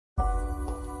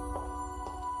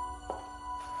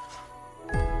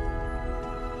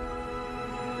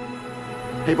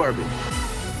Hey, Barbie.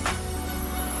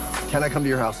 Can I come to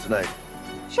your house tonight?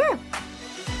 Sure.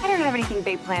 I don't have anything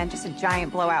big planned, just a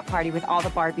giant blowout party with all the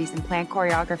Barbies and planned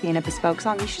choreography and a bespoke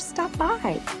song. You should stop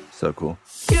by. So cool.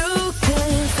 You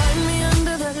can find me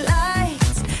under the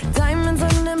lights, diamonds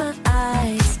under my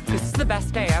eyes. This is the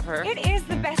best day ever. It is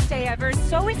the best day ever.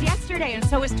 So is yesterday, and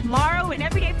so is tomorrow, and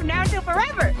every day from now until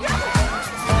forever. Do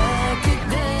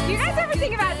you guys ever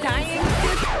think about dying?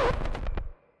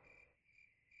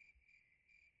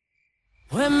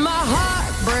 When my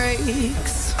heart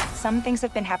breaks, Some things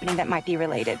have been happening that might be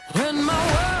related. when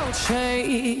my world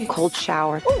shakes. Cold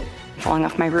shower, falling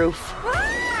off my roof,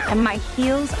 and my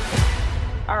heels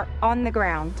are on the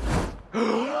ground.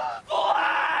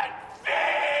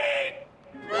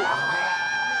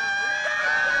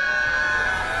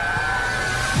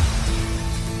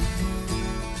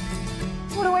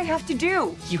 What do I have to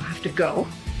do? You have to go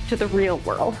to the real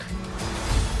world.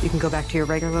 You can go back to your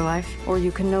regular life, or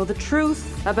you can know the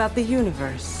truth about the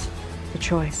universe. The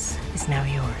choice is now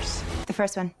yours. The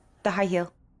first one, the high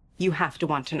heel. You have to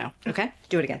want to know, okay?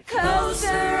 Do it again. Closer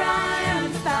I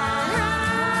am fine.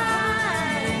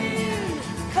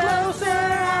 Closer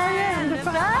I am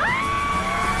fine.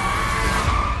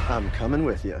 I'm coming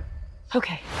with you.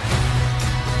 Okay.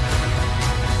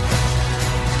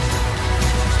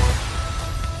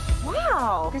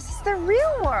 Wow, this is the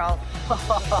real world.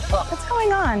 What's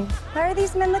going on? Why are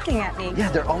these men looking at me?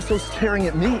 Yeah, they're also staring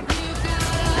at me.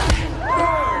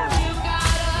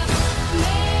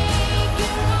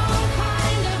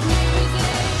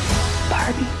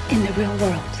 Barbie in the real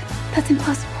world. That's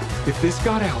impossible. If this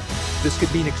got out, this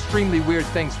could mean extremely weird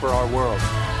things for our world.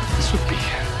 This would be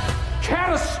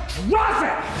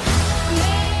catastrophic!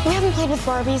 We haven't played with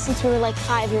Barbie since we were like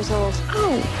 5 years old.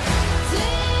 Oh,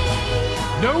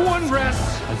 No one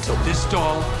rests until this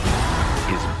doll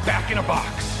is back in a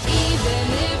box.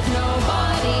 Even if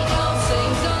nobody else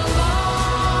sings along.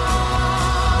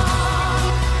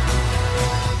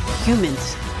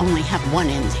 Humans only have one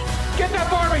ending. Get that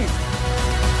Barbie!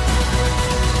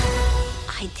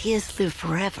 Ideas live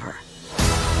forever.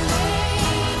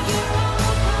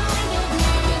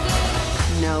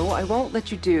 No, I won't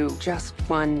let you do just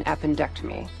one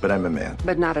appendectomy, But I'm a man.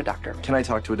 but not a doctor. Can I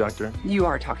talk to a doctor? You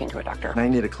are talking to a doctor. I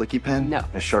need a clicky pen? No.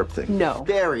 A sharp thing? No.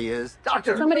 There he is.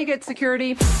 Doctor! Somebody get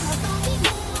security.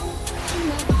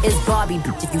 Is Barbie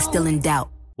if you still in doubt?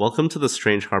 Welcome to the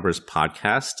Strange Harbors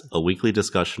podcast, a weekly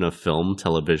discussion of film,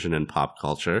 television, and pop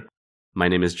culture. My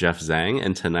name is Jeff Zhang,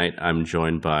 and tonight I'm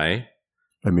joined by...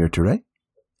 Amir Touré?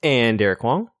 And Derek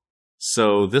Wong.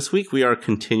 So this week we are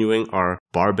continuing our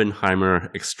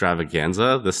Barbenheimer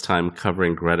extravaganza, this time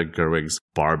covering Greta Gerwig's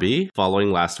Barbie,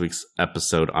 following last week's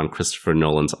episode on Christopher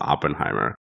Nolan's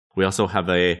Oppenheimer. We also have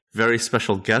a very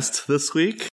special guest this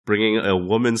week, bringing a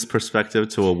woman's perspective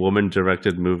to a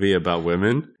woman-directed movie about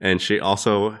women. And she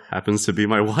also happens to be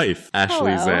my wife,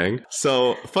 Ashley Zhang.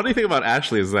 So, funny thing about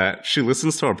Ashley is that she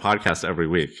listens to our podcast every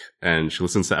week, and she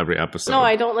listens to every episode. No,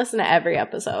 I don't listen to every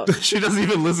episode. She doesn't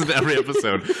even listen to every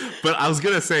episode. But I was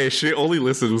going to say, she only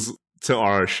listens to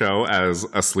our show as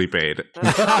a sleep aid.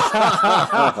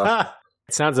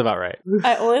 Sounds about right.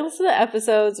 I only listen to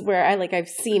episodes where I've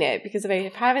seen it, because if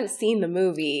I haven't seen the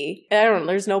movie, I don't know,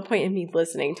 there's no point in me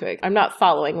listening to it. I'm not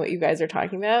following what you guys are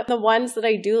talking about. The ones that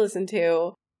I do listen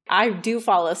to, I do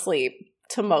fall asleep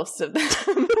to most of them.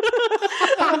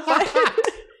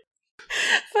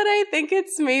 But I think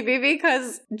it's maybe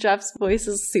because Jeff's voice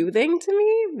is soothing to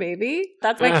me. Maybe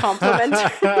that's my compliment.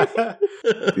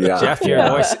 Yeah. Jeff, your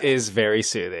voice is very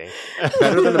soothing.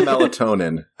 Better than a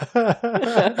melatonin.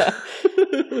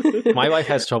 My wife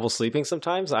has trouble sleeping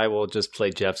sometimes. I will just play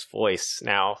Jeff's voice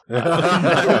now. Yeah,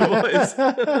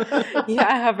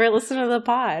 have her listen to the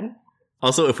pod.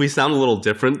 Also, if we sound a little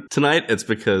different tonight, it's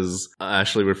because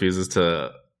Ashley refuses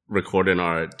to record in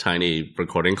our tiny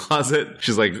recording closet.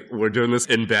 She's like, we're doing this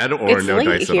in bed or It's no late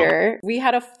dice at all. here. We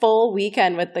had a full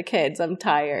weekend with the kids. I'm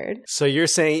tired. So you're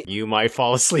saying you might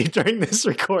fall asleep during this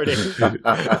recording?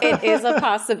 It is a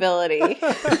possibility.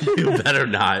 You better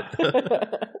not.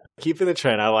 Keeping the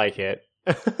trend. I like it.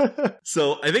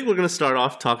 So I think we're going to start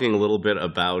off talking a little bit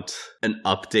about an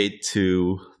update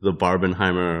to the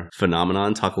Barbenheimer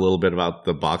phenomenon, talk a little bit about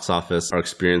the box office, our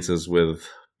experiences with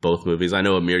both movies. I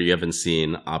know, Amir, you haven't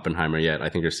seen Oppenheimer yet. I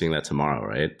think you're seeing that tomorrow,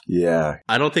 right? Yeah.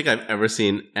 I don't think I've ever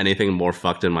seen anything more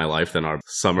fucked in my life than our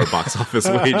summer box office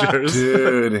wagers.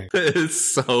 Dude.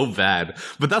 It's so bad.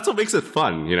 But that's what makes it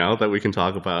fun, you know, that we can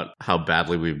talk about how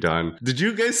badly we've done. Did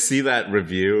you guys see that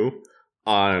review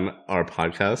on our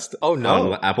podcast? Oh,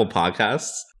 no. On Apple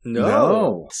Podcasts?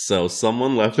 No. So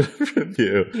someone left a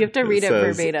review. You have to read it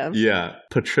says, verbatim. Yeah.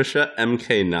 Patricia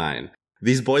MK9.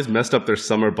 These boys messed up their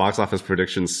summer box office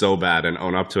predictions so bad and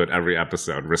own up to it every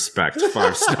episode. Respect.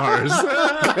 5 stars.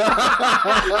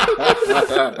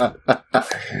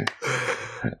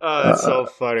 That's so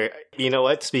funny. You know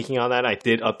what? Speaking on that, I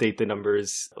did update the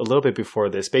numbers a little bit before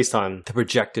this based on the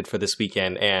projected for this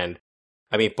weekend. And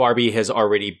I mean, Barbie has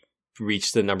already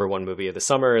reached the number 1 movie of the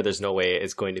summer. There's no way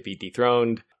it's going to be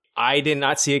dethroned. I did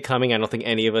not see it coming. I don't think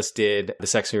any of us did.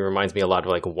 This actually reminds me a lot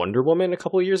of like Wonder Woman a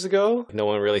couple of years ago. No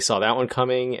one really saw that one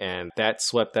coming, and that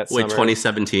swept that summer. Wait,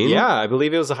 2017? Yeah, I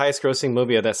believe it was the highest grossing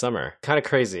movie of that summer. Kind of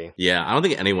crazy. Yeah, I don't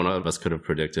think any one of us could have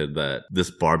predicted that this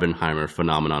Barbenheimer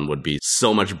phenomenon would be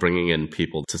so much bringing in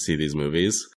people to see these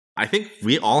movies. I think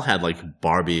we all had like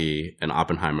Barbie and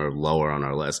Oppenheimer lower on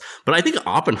our list, but I think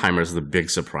Oppenheimer is the big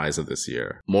surprise of this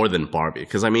year, more than Barbie.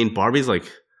 Because I mean, Barbie's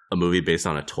like a movie based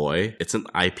on a toy. It's an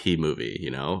IP movie, you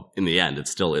know? In the end, it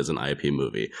still is an IP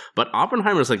movie. But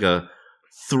Oppenheimer is like a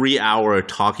 3-hour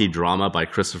talkie drama by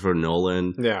Christopher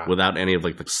Nolan without any of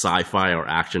like the sci-fi or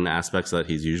action aspects that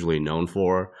he's usually known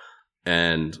for.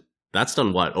 And that's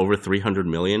done what? Over 300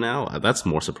 million now? That's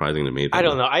more surprising to me. I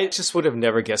don't know. I just would have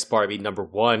never guessed Barbie number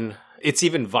 1. It's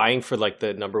even vying for like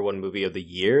the number 1 movie of the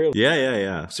year.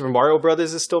 Yeah. Super Mario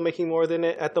Brothers is still making more than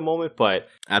it at the moment, but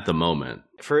at the moment,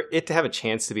 for it to have a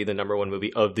chance to be the number 1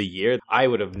 movie of the year, I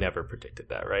would have never predicted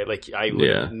that, right? Like I would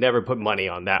have never put money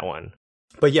on that one.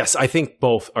 But yes, I think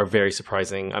both are very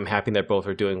surprising. I'm happy that both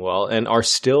are doing well and are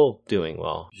still doing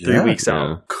well. 3 weeks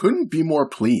out. Couldn't be more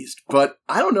pleased. But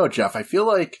I don't know, Jeff. I feel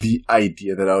like the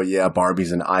idea that,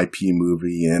 Barbie's an IP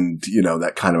movie and,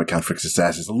 that kind of account for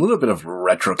success is a little bit of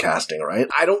retrocasting, right?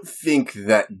 I don't think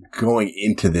that going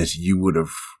into this, you would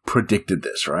have predicted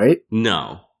this, right?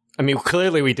 No. I mean,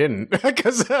 clearly we didn't,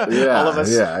 because all of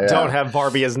us don't have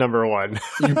Barbie as number 1.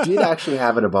 You did actually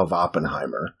have it above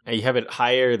Oppenheimer. And you have it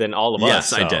higher than all of us.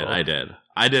 Yes, I did.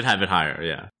 I did have it higher,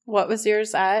 yeah. What was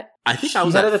yours at? I think I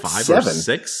was at 5 or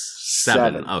 6?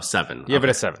 7. Oh, 7. You have it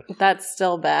at 7. That's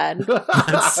still bad.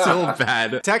 That's still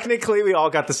bad. Technically, we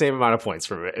all got the same amount of points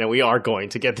from it, and we are going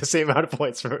to get the same amount of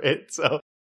points from it, so.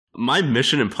 My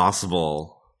Mission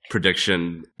Impossible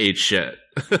prediction ate shit.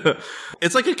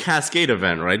 It's like a cascade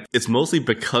event, right? It's mostly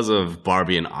because of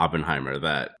Barbie and Oppenheimer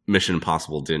that Mission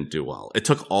Impossible didn't do well. It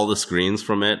took all the screens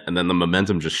from it, and then the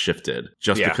momentum just shifted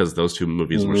because those 2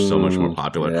 movies were so much more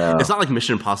popular. Yeah. It's not like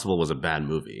Mission Impossible was a bad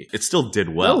movie. It still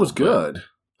did well. That was good.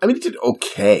 I mean, it did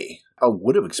okay. I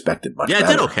would have expected much better. Yeah,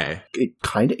 it did okay. It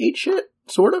kind of ate shit,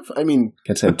 sort of. I mean,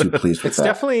 can't say I'm too pleased with it's that.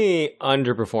 It's definitely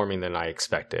underperforming than I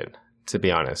expected, to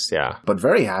be honest, yeah. But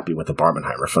very happy with the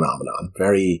Barbenheimer phenomenon.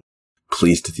 Very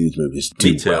pleased to see these movies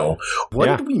do well.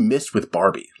 What did we miss with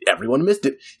Barbie? Everyone missed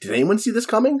it. Did anyone see this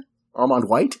coming? Armand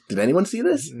White? Did anyone see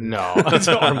this? No, it's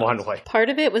Armand White. Part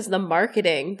of it was the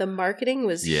marketing. The marketing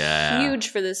was huge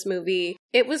for this movie.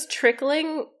 It was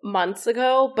trickling months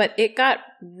ago, but it got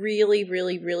really,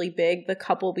 really, really big the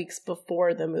couple weeks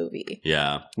before the movie.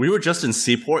 Yeah. We were just in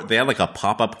Seaport. They had like a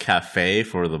pop-up cafe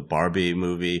for the Barbie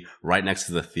movie right next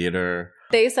to the theater.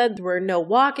 They said there were no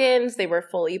walk-ins. They were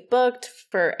fully booked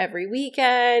for every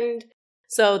weekend.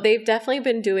 So they've definitely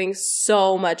been doing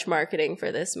so much marketing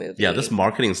for this movie. Yeah, this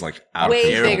marketing's like out way of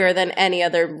here. Bigger than any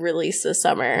other release this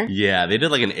summer. Yeah, they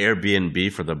did like an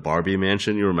Airbnb for the Barbie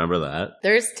mansion. You remember that?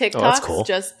 There's TikToks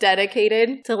just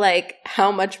dedicated to like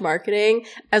how much marketing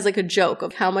as like a joke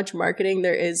of how much marketing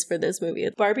there is for this movie.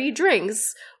 Barbie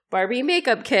drinks, Barbie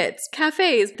makeup kits,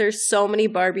 cafes. There's so many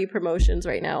Barbie promotions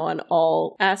right now on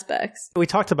all aspects. We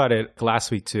talked about it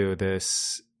last week too,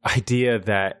 this idea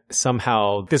that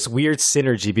somehow this weird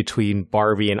synergy between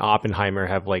Barbie and Oppenheimer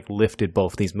have like lifted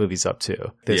both these movies up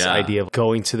too. This idea of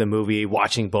going to the movie,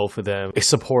 watching both of them,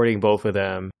 supporting both of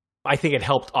them. I think it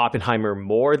helped Oppenheimer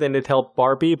more than it helped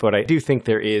Barbie, but I do think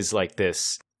there is like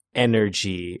this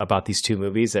energy about these 2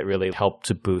 movies that really helped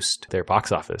to boost their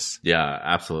box office. Yeah,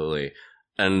 absolutely.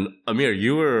 And Amir,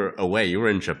 you were away. You were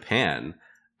in Japan.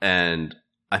 And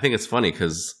I think it's funny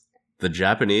because the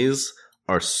Japanese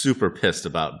are super pissed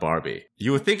about Barbie.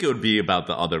 You would think it would be about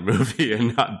the other movie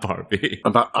and not Barbie.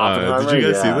 About Oppenheimer? Did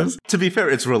you guys see this? To be fair,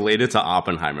 it's related to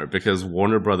Oppenheimer because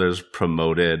Warner Brothers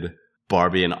promoted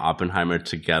Barbie and Oppenheimer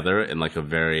together in like a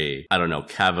very,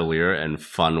 cavalier and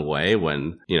fun way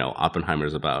when,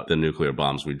 Oppenheimer's about the nuclear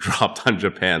bombs we dropped on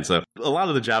Japan. So a lot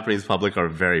of the Japanese public are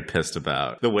very pissed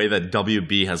about the way that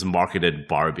WB has marketed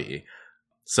Barbie.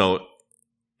 So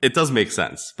it does make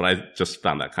sense, but I just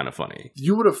found that kind of funny.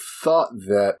 You would have thought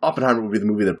that Oppenheimer would be the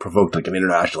movie that provoked like an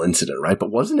international incident, right?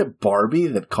 But wasn't it Barbie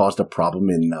that caused a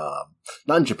problem in,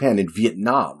 not in Japan, in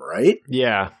Vietnam, right?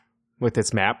 Yeah, with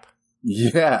its map.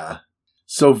 Yeah.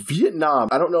 So Vietnam,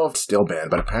 I don't know if it's still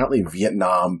banned, but apparently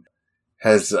Vietnam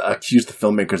has accused the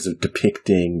filmmakers of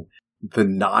depicting the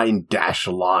 9-dash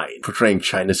line, portraying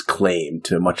China's claim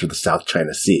to much of the South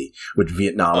China Sea, which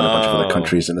Vietnam and a bunch of other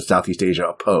countries in Southeast Asia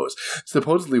oppose.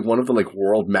 Supposedly, one of the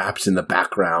world maps in the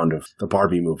background of the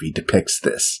Barbie movie depicts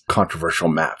this controversial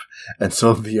map. And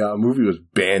so the movie was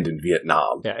banned in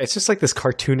Vietnam. Yeah, it's just like this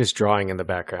cartoonish drawing in the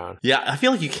background. Yeah, I feel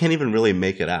like you can't even really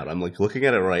make it out. I'm looking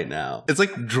at it right now. It's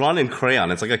drawn in crayon.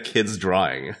 It's like a kid's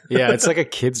drawing. Yeah, it's like a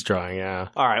kid's drawing, yeah.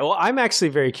 All right, well, I'm actually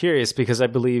very curious because I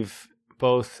believe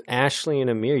both Ashley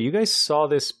and Amir, you guys saw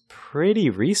this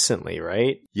pretty recently,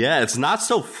 right? Yeah, it's not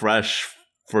so fresh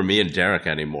for me and Derek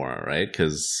anymore, right?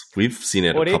 Because we've seen it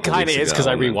a couple weeks ago. Well, it kind of is because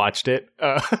I rewatched it.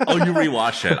 Oh, you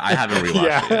rewatched it? I haven't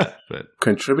rewatched it yet. But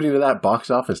contributing to that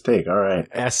box office take, all right.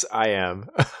 Yes, I am.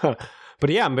 But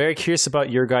yeah, I'm very curious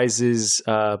about your guys'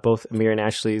 both Amir and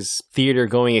Ashley's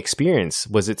theater-going experience.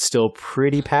 Was it still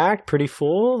pretty packed, pretty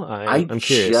full? I'm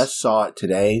curious. I just saw it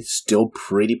today, still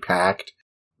pretty packed.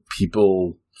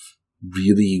 People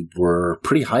really were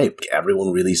pretty hyped.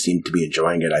 Everyone really seemed to be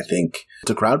enjoying it. I think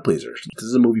it's a crowd pleaser. This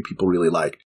is a movie people really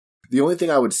liked. The only thing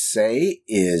I would say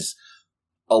is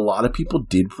a lot of people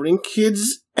did bring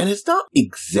kids, and it's not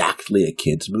exactly a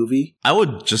kids movie. I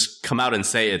would just come out and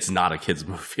say it's not a kids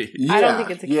movie. Yeah, I don't think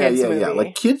it's a kids movie.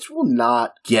 Yeah. Kids will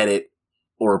not get it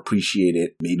or appreciate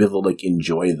it. Maybe they'll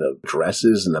enjoy the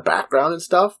dresses and the background and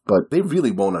stuff, but they really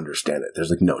won't understand it.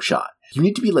 There's no shot. You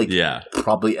need to be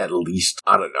probably at least,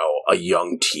 I don't know, a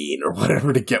young teen or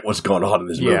whatever to get what's going on in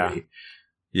this movie.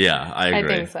 Yeah, I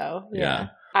agree. I think so. Yeah.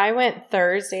 I went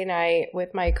Thursday night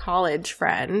with my college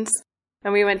friends,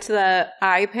 and we went to the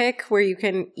iPic where you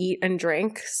can eat and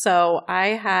drink. So I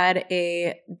had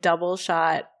a double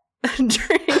shot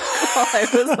drink while I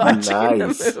was watching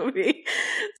the movie.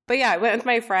 But yeah, I went with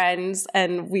my friends,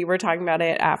 and we were talking about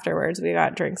it afterwards. We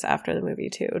got drinks after the movie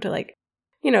too to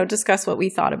discuss what we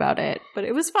thought about it. But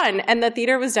it was fun. And the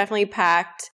theater was definitely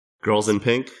packed. Girls in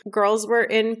pink? Girls were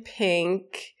in pink.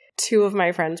 2 of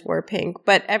my friends wore pink.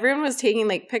 But everyone was taking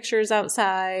pictures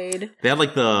outside. They had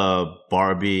the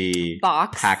Barbie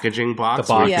packaging box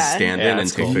where you could stand in and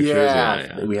take pictures.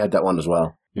 Yeah, we had that one as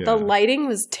well. Yeah. The lighting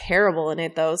was terrible in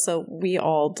it, though, so we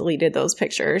all deleted those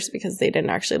pictures because they didn't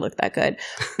actually look that good.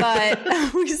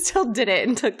 But we still did it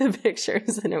and took the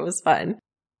pictures, and it was fun.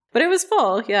 But it was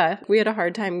full, yeah. We had a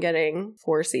hard time getting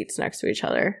 4 seats next to each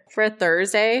other. For a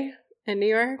Thursday in New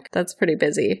York, that's pretty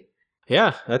busy.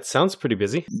 Yeah, that sounds pretty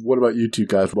busy. What about you two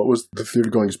guys? What was the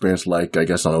theater-going experience like, I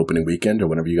guess, on opening weekend or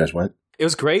whenever you guys went? It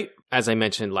was great, as I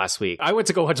mentioned last week. I went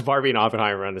to go watch Barbie and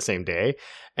Oppenheimer on the same day,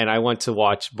 and I went to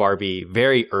watch Barbie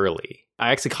very early.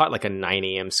 I actually caught a 9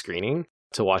 a.m. screening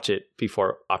to watch it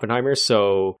before Oppenheimer,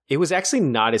 so it was actually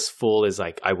not as full as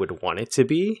I would want it to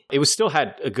be. It was still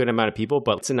had a good amount of people,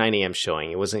 but it's a 9 a.m.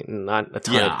 showing. It wasn't not a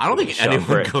ton. Yeah, I don't think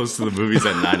anyone goes to the movies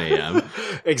at 9 a.m.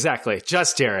 Exactly,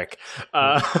 just Derek.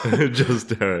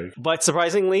 Just Derek. But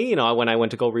surprisingly, when I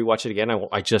went to go rewatch it again,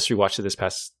 I just rewatched it this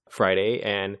past Friday,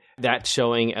 and that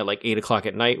showing at 8 o'clock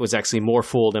at night was actually more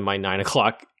full than my 9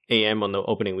 o'clock a.m. on the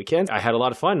opening weekend. I had a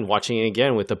lot of fun watching it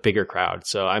again with a bigger crowd.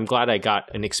 So I'm glad I got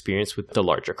an experience with the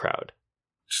larger crowd.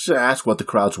 Just to ask what the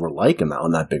crowds were like on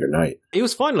that bigger night. It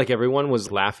was fun. Everyone was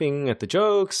laughing at the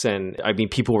jokes. And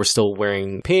people were still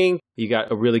wearing pink. You got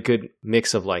a really good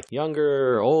mix of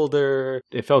younger, older.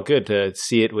 It felt good to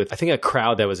see it with, I think, a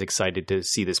crowd that was excited to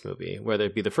see this movie, whether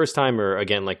it be the first time or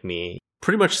again, like me.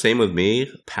 Pretty much same with me.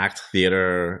 Packed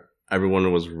theater.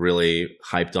 Everyone was really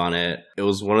hyped on it. It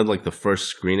was one of the first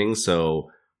screenings, so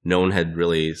no one had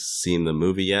really seen the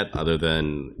movie yet other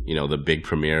than, the big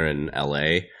premiere in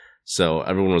LA. So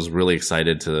everyone was really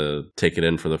excited to take it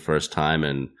in for the first time,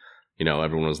 and,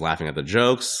 everyone was laughing at the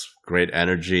jokes, great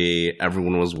energy.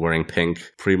 Everyone was wearing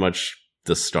pink, pretty much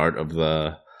the start of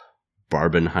the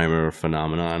Barbenheimer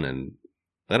phenomenon, and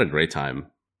I had a great time.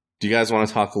 Do you guys want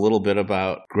to talk a little bit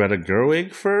about Greta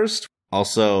Gerwig first?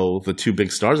 Also, the 2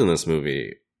 big stars in this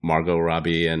movie, Margot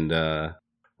Robbie and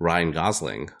Ryan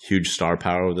Gosling. Huge star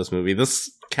power with this movie.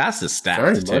 This cast is stacked,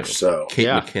 very much so. Kate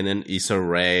McKinnon, Issa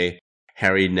Rae,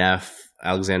 Harry Neff,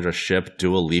 Alexandra Shipp,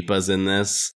 Dua Lipa's in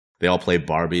this. They all play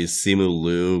Barbies. Simu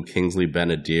Liu, Kingsley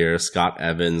Ben-Adir, Scott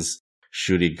Evans,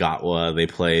 Ncuti Gatwa. They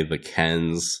play the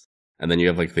Kens. And then you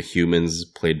have the humans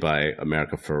played by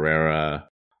America Ferrera,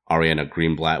 Ariana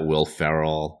Greenblatt, Will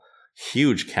Ferrell.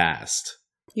 Huge cast.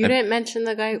 You didn't mention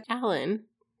the guy, Alan.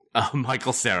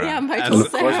 Michael Cera. Yeah, Michael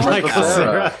Cera. Michael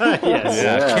Cera. Yes.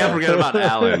 Yeah, can't forget about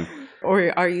Alan.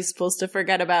 Or are you supposed to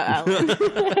forget about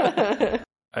Alan?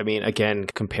 Again,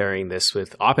 comparing this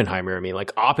with Oppenheimer,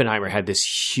 Oppenheimer had this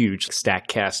huge stacked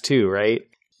cast too, right?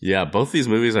 Yeah, both these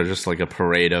movies are just a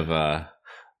parade of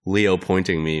Leo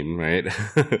pointing meme, right?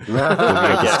 Looking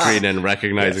at the screen and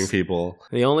recognizing people.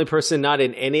 The only person not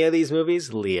in any of these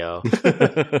movies, Leo.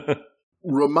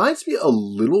 Reminds me a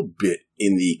little bit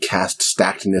in the cast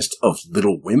stackedness of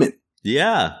Little Women.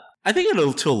 Yeah. I think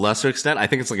to a lesser extent, I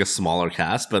think it's like a smaller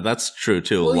cast, but that's true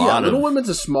too. Little Women's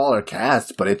a smaller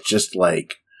cast, but it's just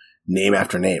like name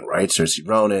after name, right? Saoirse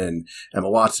Ronan, Emma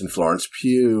Watson, Florence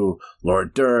Pugh, Laura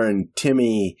Dern,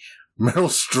 Timmy, Meryl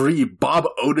Streep, Bob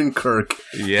Odenkirk.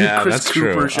 Yeah, Chris that's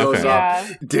Cooper true. shows Okay. up.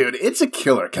 Dude, it's a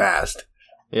killer cast.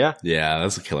 Yeah. Yeah,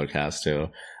 that's a killer cast too.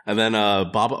 And then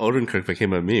Bob Odenkirk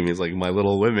became a meme. He's like, My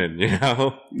Little Women, you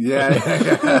know?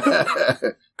 Yeah.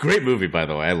 Great movie, by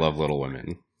the way. I love Little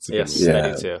Women. Yes,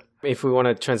 I do too. If we want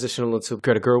to transition a little to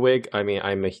Greta Gerwig, I mean,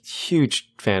 I'm a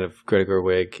huge fan of Greta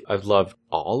Gerwig. I've loved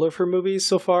all of her movies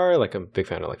so far. Like, I'm a big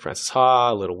fan of like Frances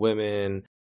Ha, Little Women,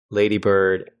 Lady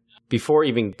Bird. Before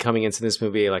even coming into this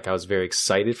movie, like I was very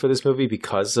excited for this movie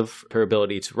because of her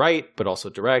ability to write, but also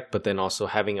direct, but then also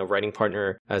having a writing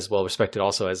partner as well respected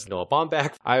also as Noah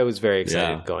Baumbach. I was very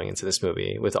excited going into this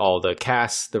movie with all the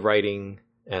cast, the writing,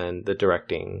 and the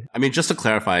directing. I mean, just to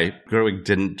clarify, Gerwig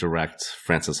didn't direct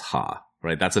Frances Ha,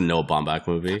 right? That's a Noah Baumbach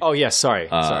movie. Oh, yes, sorry.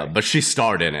 But she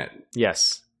starred in it.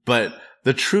 Yes. But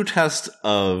the true test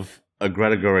of a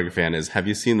Greta Gerwig fan is, have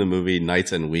you seen the movie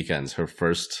Nights and Weekends, her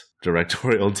first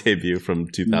directorial debut from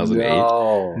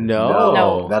 2008?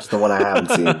 No. That's the one I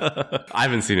haven't seen. I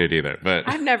haven't seen it either, but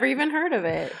I've never even heard of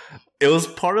it. it was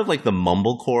part of like the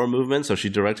mumblecore movement. So she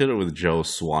directed it with Joe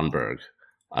Swanberg.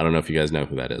 I don't know if you guys know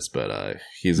who that is, but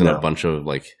he's in a bunch of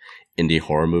like indie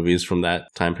horror movies from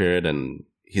that time period, and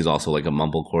he's also like a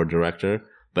mumblecore director.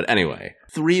 But anyway,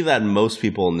 3 that most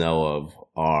people know of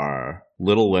are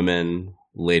Little Women,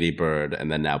 Lady Bird, and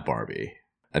then now Barbie.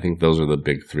 I think those are the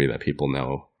big 3 that people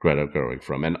know Greta Gerwig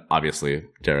from. And obviously,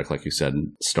 Derek, like you said,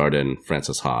 starred in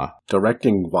Frances Ha.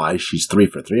 Directing-wise, she's 3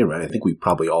 for 3, right? I think we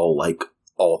probably all like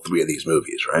all 3 of these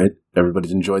movies, right?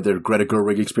 Everybody's enjoyed their Greta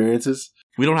Gerwig experiences?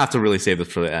 We don't have to really save this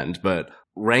for the end, but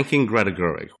ranking Greta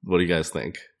Gerwig, what do you guys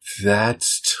think?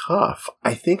 That's tough.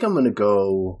 I think I'm going to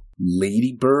go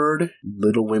Lady Bird,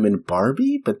 Little Women,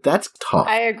 Barbie, but that's tough.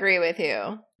 I agree with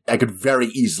you. I could very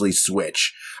easily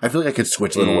switch. I feel like I could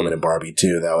switch Little Women and Barbie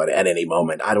too, though, at any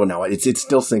moment. I don't know. It's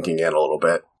still sinking in a little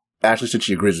bit. Ashley said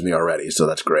she agrees with me already, so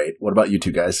that's great. What about you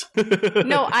two guys?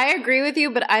 No, I agree with you,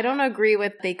 but I don't agree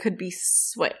with they could be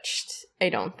switched. I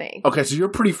don't think. Okay, so you're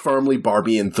pretty firmly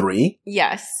Barbie in 3?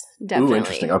 Yes, definitely. Ooh,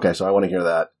 interesting. Okay, so I want to hear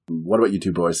that. What about you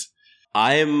two boys?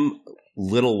 I'm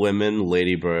Little Women,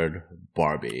 Lady Bird,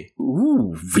 Barbie.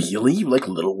 Ooh, really? You like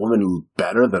Little Women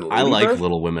better than Lady Bird? I like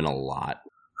Little Women a lot.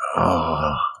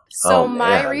 Oh. So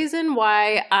my reason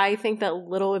why I think that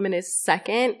Little Women is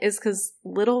second is because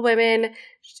Little Women,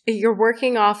 you're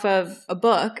working off of a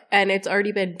book and it's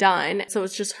already been done. So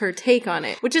it's just her take on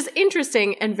it, which is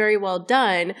interesting and very well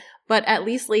done. But at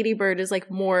least Lady Bird is like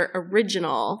more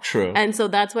original. True. And so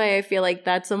that's why I feel like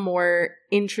that's a more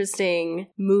interesting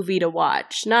movie to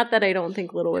watch. Not that I don't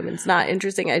think Little Women's not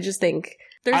interesting. I just think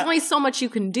there's only so much you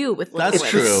can do with Little Women. That's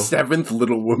true. It's the 7th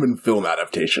Little Women film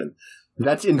adaptation.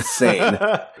 That's insane.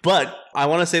 But I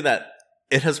want to say that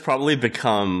it has probably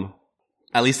become,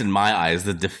 at least in my eyes,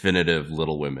 the definitive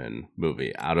Little Women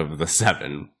movie out of the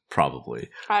 7, probably.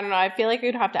 I don't know. I feel like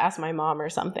we'd have to ask my mom or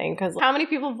something, because how many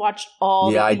people have watched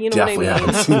all I you know definitely what I mean?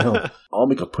 haven't seen them. I'll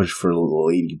make a push for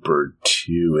Lady Bird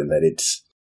 2, and that it's,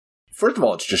 first of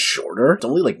all, it's just shorter. It's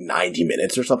only like 90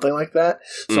 minutes or something like that.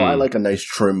 So I like a nice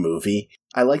trim movie.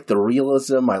 I like the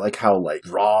realism. I like how like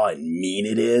raw and mean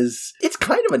it is. It's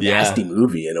kind of a nasty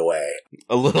movie in a way.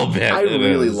 A little bit. I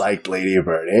really liked Lady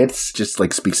Bird. It's just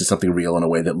like speaks to something real in a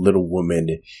way that Little Women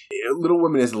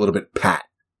is a little bit pat.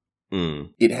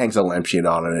 It hangs a lampshade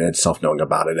on it and it's self-knowing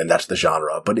about it, and that's the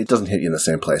genre, but it doesn't hit you in the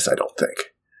same place, I don't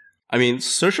think. I mean,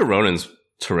 Saoirse Ronan's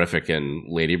terrific in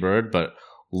Lady Bird, but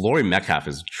Laurie Metcalf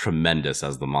is tremendous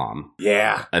as the mom.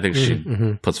 Yeah. I think she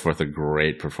puts forth a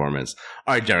great performance.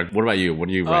 All right, Derek, what about you? What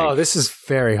do you rank? Oh, this is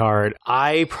very hard.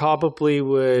 I probably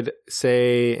would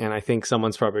say, and I think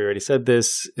someone's probably already said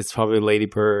this, it's probably Lady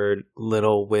Bird,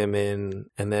 Little Women,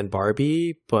 and then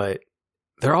Barbie, but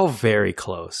they're all very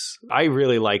close. I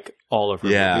really like all of her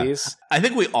movies. I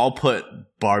think we all put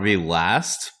Barbie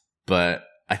last, but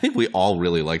I think we all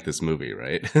really like this movie,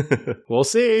 right? We'll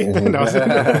see. But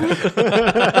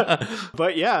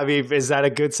yeah, I mean, is that a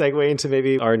good segue into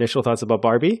maybe our initial thoughts about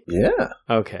Barbie? Yeah.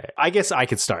 Okay. I guess I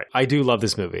could start. I do love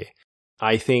this movie.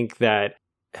 I think that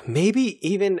maybe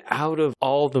even out of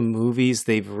all the movies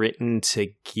they've written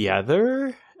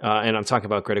together, and I'm talking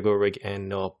about Greta Gerwig and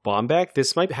Noah Baumbach,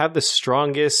 this might have the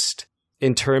strongest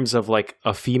in terms of like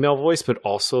a female voice, but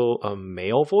also a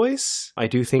male voice. I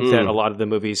do think that a lot of the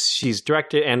movies she's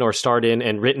directed and or starred in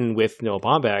and written with Noah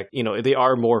Baumbach, you know, they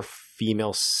are more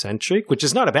female-centric, which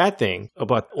is not a bad thing.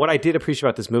 But what I did appreciate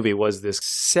about this movie was this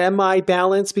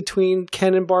semi-balance between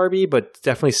Ken and Barbie, but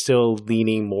definitely still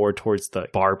leaning more towards the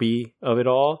Barbie of it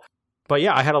all. But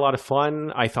yeah, I had a lot of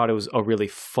fun. I thought it was a really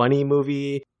funny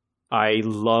movie. I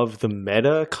love the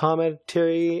meta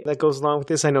commentary that goes along with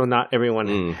this. I know not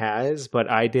everyone has, but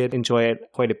I did enjoy it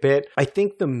quite a bit. I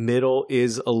think the middle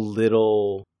is a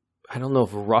little, I don't know if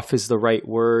rough is the right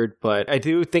word, but I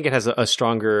do think it has a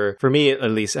stronger, for me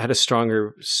at least, it had a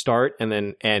stronger start and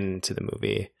then end to the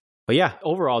movie. But yeah,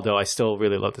 overall though, I still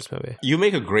really love this movie. You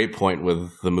make a great point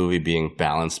with the movie being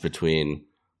balanced between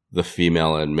the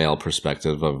female and male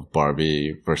perspective of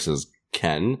Barbie versus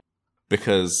Ken,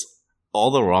 because all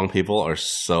the wrong people are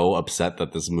so upset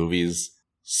that this movie's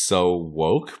so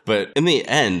woke, but in the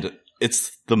end,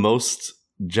 it's the most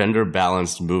gender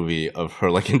balanced movie of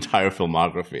her like entire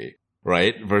filmography,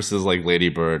 right? Versus like Lady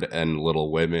Bird and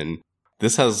Little Women.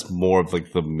 This has more of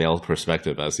like the male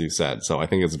perspective, as you said. So I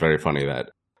think it's very funny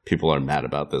that people are mad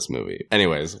about this movie.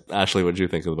 Anyways, Ashley, what did you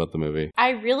think about the movie? I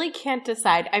really can't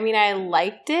decide. I mean, I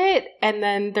liked it, and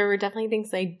then there were definitely things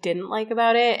I didn't like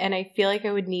about it, and I feel like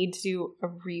I would need to do a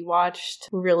rewatch to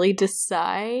really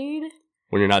decide.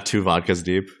 When you're not 2 vodkas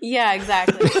deep? Yeah,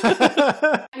 exactly.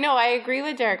 No, I agree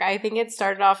with Derek. I think it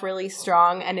started off really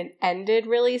strong and it ended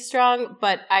really strong,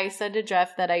 but I said to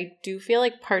Jeff that I do feel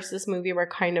like parts of this movie were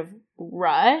kind of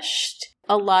rushed.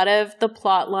 A lot of the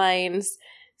plot lines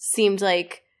seemed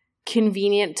like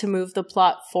convenient to move the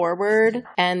plot forward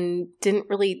and didn't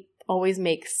really always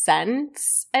make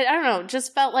sense. I don't know,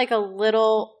 just felt like a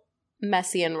little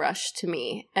messy and rushed to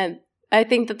me. And I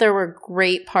think that there were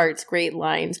great parts, great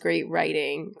lines, great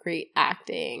writing, great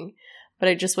acting, but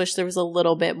I just wish there was a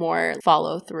little bit more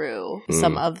follow through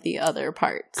some of the other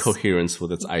parts. Coherence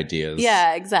with its ideas.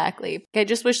 Yeah, exactly. I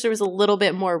just wish there was a little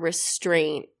bit more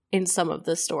restraint in some of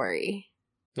the story.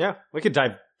 Yeah, we could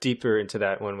dive deeper into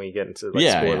that when we get into the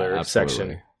spoiler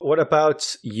section. What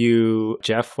about you,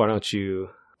 Jeff? Why don't you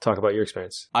talk about your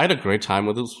experience? I had a great time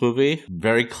with this movie.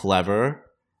 Very clever.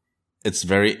 It's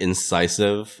very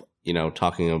incisive, you know,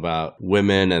 talking about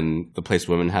women and the place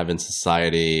women have in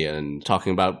society and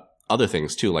talking about other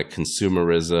things too, like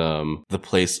consumerism, the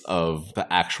place of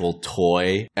the actual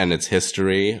toy and its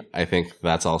history. I think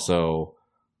that's also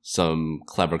some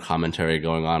clever commentary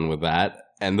going on with that.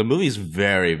 And the movie's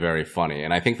very, very funny.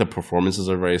 And I think the performances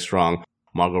are very strong.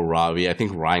 Margot Robbie, I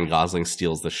think Ryan Gosling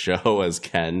steals the show as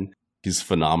Ken. He's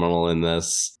phenomenal in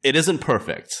this. It isn't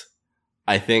perfect.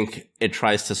 I think it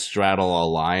tries to straddle a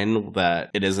line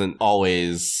that it isn't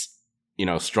always, you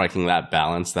know, striking that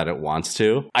balance that it wants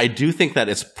to. I do think that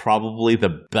it's probably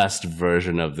the best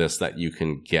version of this that you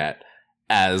can get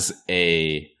as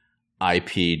a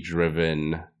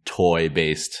IP-driven,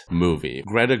 toy-based movie.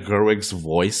 Greta Gerwig's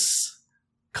voice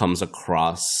comes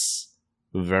across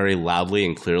very loudly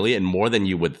and clearly and more than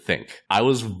you would think. I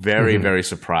was very, very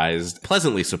surprised,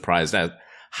 pleasantly surprised at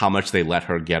how much they let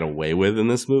her get away with in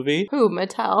this movie. Who,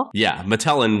 Mattel? Yeah,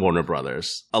 Mattel and Warner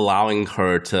Brothers, allowing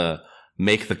her to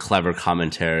make the clever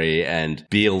commentary and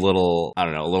be a little, I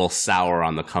don't know, a little sour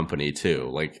on the company too.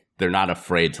 Like, they're not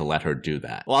afraid to let her do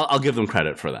that. Well, I'll give them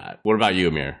credit for that. What about you,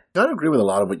 Amir? I agree with a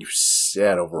lot of what you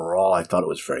said overall. I thought it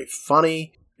was very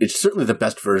funny. It's certainly the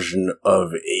best version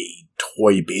of a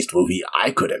toy-based movie I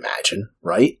could imagine,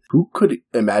 right? Who could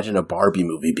imagine a Barbie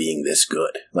movie being this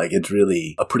good? Like, it's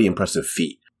really a pretty impressive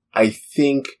feat. I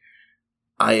think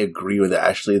I agree with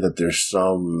Ashley that there's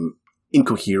some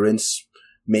incoherence,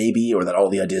 maybe, or that all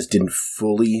the ideas didn't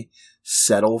fully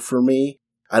settle for me.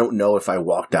 I don't know if I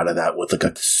walked out of that with like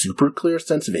a super clear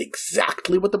sense of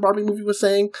exactly what the Barbie movie was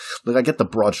saying. Like, I get the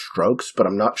broad strokes, but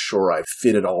I'm not sure I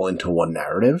fit it all into one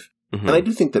narrative. Mm-hmm. And I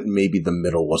do think that maybe the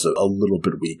middle was a little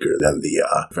bit weaker than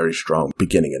the very strong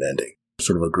beginning and ending.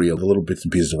 Sort of agree with the little bits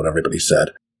and pieces of what everybody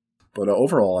said. But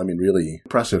overall, I mean, really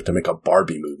impressive to make a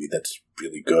Barbie movie that's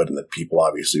really good and that people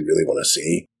obviously really want to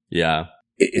see. Yeah.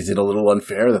 Is it a little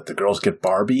unfair that the girls get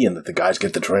Barbie and that the guys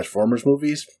get the Transformers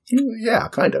movies? Yeah,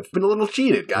 kind of. Been a little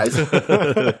cheated, guys.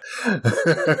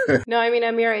 No, I mean,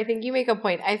 Amir, I think you make a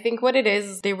point. I think what it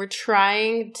is they were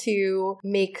trying to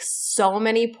make so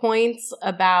many points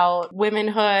about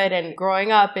womanhood and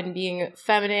growing up and being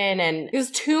feminine, and it was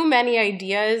too many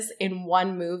ideas in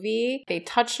one movie. They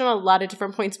touched on a lot of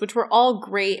different points, which were all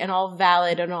great and all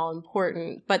valid and all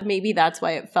important, but maybe that's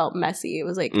why it felt messy. It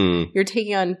was like, you're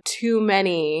taking on too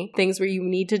many things where you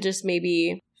need to just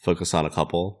maybe Focus on a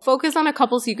couple. Focus on a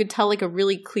couple so you could tell like a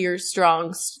really clear,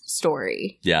 strong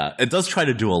story. Yeah, it does try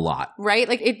to do a lot. Right?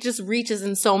 Like it just reaches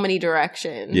in so many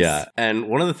directions. Yeah, and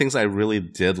one of the things I really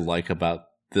did like about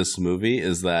this movie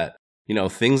is that, you know,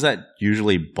 things that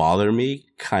usually bother me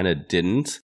kind of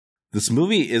didn't. This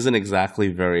movie isn't exactly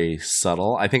very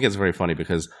subtle. I think it's very funny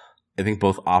because I think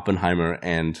both Oppenheimer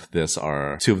and this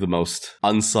are two of the most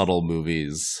unsubtle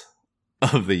movies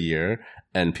of the year.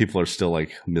 And people are still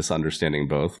like misunderstanding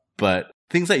both. But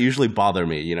things that usually bother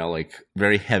me, you know, like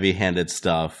very heavy-handed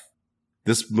stuff.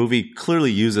 This movie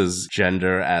clearly uses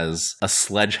gender as a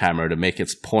sledgehammer to make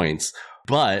its points.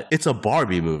 But it's a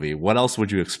Barbie movie. What else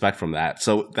would you expect from that?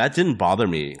 So that didn't bother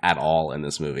me at all in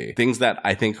this movie. Things that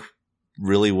I think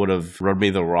really would have rubbed me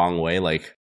the wrong way,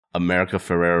 like America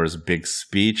Ferrera's big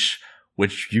speech,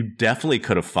 which you definitely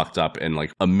could have fucked up in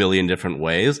like a million different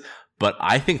ways. But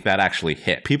I think that actually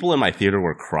hit. People in my theater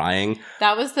were crying.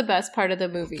 That was the best part of the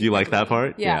movie. Do you like that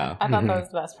part? Yeah. I thought that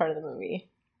was the best part of the movie.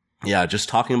 Yeah, just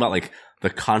talking about like the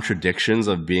contradictions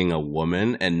of being a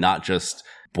woman and not just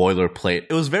boilerplate.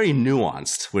 It was very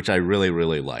nuanced, which I really,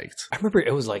 really liked. I remember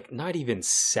it was like not even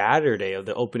Saturday of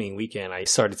the opening weekend. I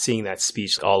started seeing that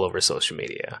speech all over social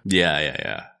media.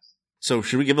 Yeah. So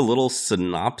should we give a little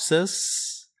synopsis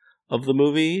of the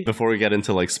movie before we get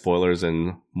into like spoilers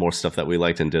and more stuff that we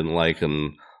liked and didn't like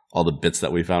and all the bits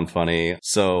that we found funny?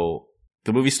 So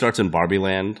the movie starts in Barbie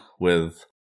Land with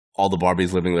all the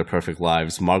Barbies living their perfect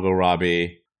lives. Margot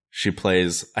Robbie, she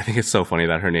plays, I think it's so funny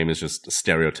that her name is just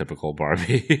stereotypical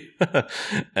Barbie.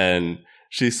 And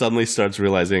she suddenly starts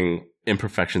realizing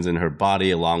imperfections in her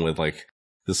body along with like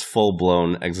this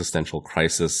full-blown existential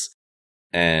crisis.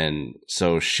 And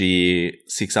so she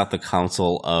seeks out the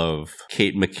counsel of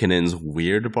Kate McKinnon's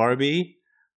weird Barbie,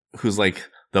 who's like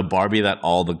the Barbie that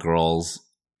all the girls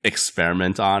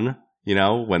experiment on, you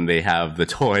know, when they have the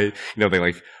toy, you know, they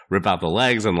like rip out the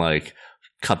legs and like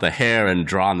cut the hair and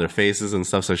draw on their faces and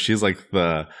stuff. So she's like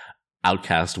the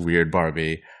outcast weird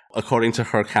Barbie. According to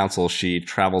her counsel, she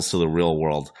travels to the real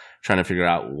world, trying to figure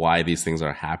out why these things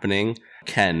are happening.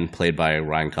 Ken, played by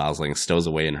Ryan Gosling, stows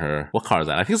away in her... What car is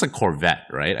that? I think it's a Corvette,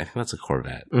 right? I think that's a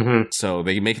Corvette. Mm-hmm. So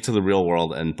they make it to the real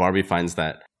world, and Barbie finds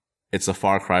that it's a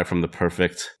far cry from the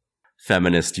perfect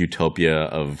feminist utopia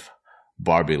of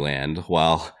Barbie Land,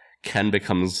 while Ken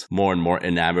becomes more and more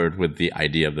enamored with the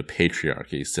idea of the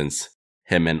patriarchy, since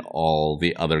him and all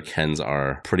the other Kens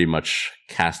are pretty much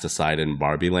cast aside in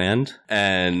Barbie Land.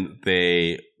 And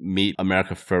they meet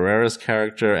America Ferrera's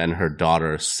character and her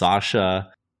daughter,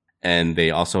 Sasha. And they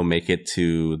also make it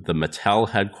to the Mattel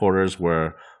headquarters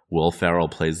where Will Ferrell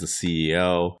plays the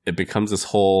CEO. It becomes this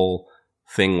whole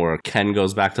thing where Ken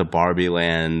goes back to Barbie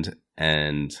Land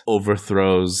and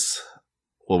overthrows...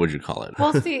 What would you call it?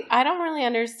 Well, see, I don't really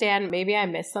understand. Maybe I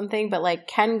missed something, but like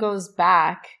Ken goes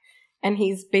back and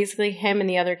he's basically him and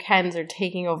the other Kens are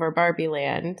taking over Barbie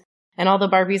Land and all the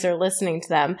Barbies are listening to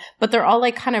them, but they're all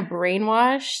like kind of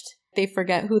brainwashed. They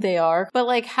forget who they are. But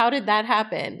like, how did that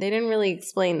happen? They didn't really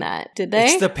explain that, did they?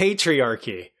 It's the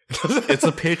patriarchy. It's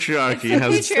a patriarchy.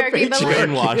 It's the patriarchy, has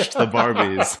brainwashed the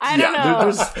Barbies. I don't know.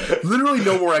 There's literally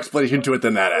no more explanation to it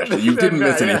than that, Ashley. You didn't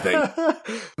miss anything.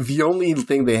 The only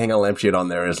thing they hang a lampshade on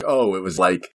there is, it was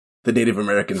like the Native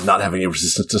Americans not having any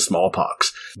resistance to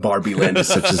smallpox. Barbie Land is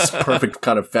such a perfect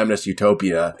kind of feminist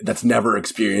utopia that's never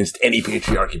experienced any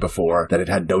patriarchy before, that it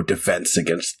had no defense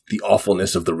against the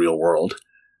awfulness of the real world.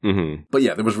 Mm-hmm. But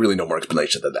yeah, there was really no more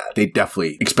explanation than that. They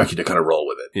definitely expect you to kind of roll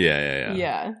with it.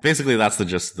 Yeah. Basically, that's the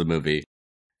gist of the movie.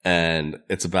 And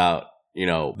it's about,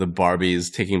 the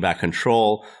Barbies taking back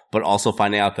control, but also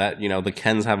finding out that, the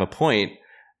Kens have a point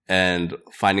and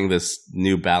finding this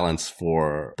new balance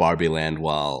for Barbie Land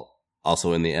while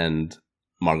also in the end,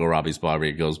 Margot Robbie's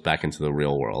Barbie goes back into the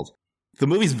real world. The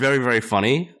movie's very, very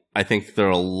funny. I think there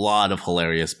are a lot of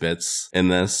hilarious bits in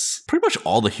this. Pretty much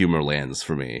all the humor lands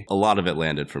for me. A lot of it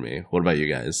landed for me. What about you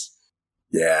guys?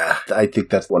 Yeah, I think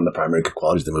that's one of the primary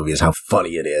qualities of the movie is how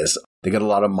funny it is. They get a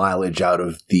lot of mileage out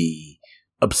of the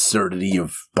absurdity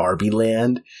of Barbie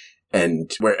Land and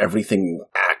where everything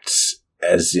acts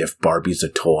as if Barbie's a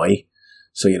toy.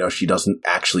 So, she doesn't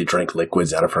actually drink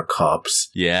liquids out of her cups.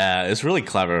 Yeah, it's really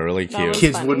clever, really cute.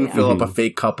 Kids wouldn't fill up a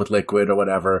fake cup with liquid or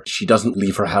whatever. She doesn't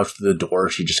leave her house to the door.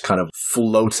 She just kind of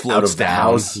floats out of the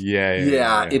house.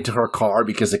 Yeah, into her car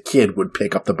because a kid would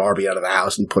pick up the Barbie out of the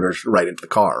house and put her right into the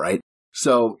car, right?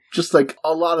 So just like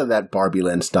a lot of that Barbie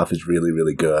Land stuff is really,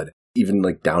 really good. Even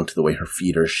like down to the way her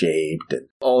feet are shaped and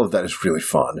all of that is really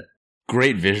fun.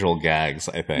 Great visual gags,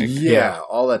 I think. Yeah,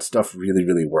 all that stuff really,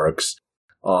 really works.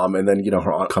 And then,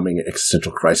 her oncoming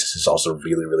existential crisis is also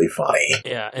really, really funny.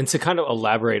 Yeah, and to kind of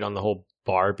elaborate on the whole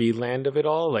Barbie land of it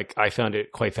all. Like, I found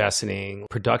it quite fascinating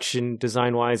production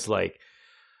design wise, like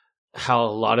how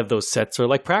a lot of those sets are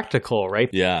like practical, right?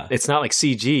 Yeah. It's not like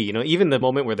CG, you know, even the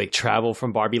moment where they travel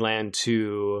from Barbie land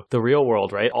to the real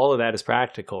world, right? All of that is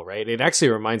practical, right? It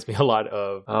actually reminds me a lot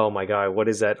of, oh my God, what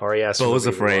is that Ari Aster Beau is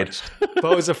movie we Afraid. watched?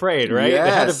 Beau is Afraid, right? Yes.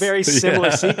 They had a very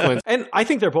similar sequence. And I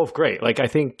think they're both great. Like, I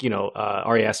think, you know,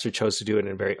 Ari Aster chose to do it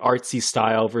in a very artsy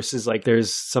style versus like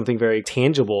there's something very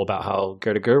tangible about how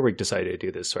Greta Gerwig decided to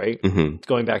do this, right? Mm-hmm.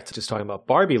 Going back to just talking about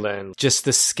Barbie land, just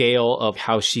the scale of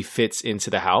how she fits into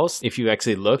the house. If you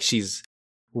actually look, she's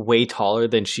way taller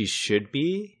than she should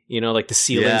be. You know, like the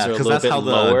ceilings are a little bit lower. That's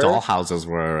how the doll houses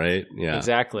were, right? Yeah.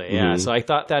 Exactly. Yeah. So I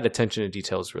thought that attention to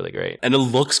detail is really great. And it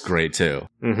looks great too.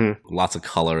 Mm-hmm. Lots of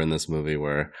color in this movie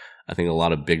where I think a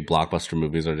lot of big blockbuster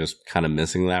movies are just kind of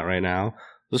missing that right now.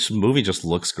 This movie just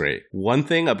looks great. One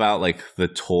thing about like the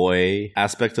toy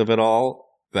aspect of it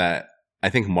all that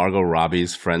I think Margot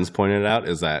Robbie's friends pointed out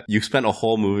is that you spent a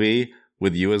whole movie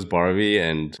with you as Barbie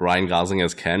and Ryan Gosling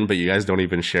as Ken, but you guys don't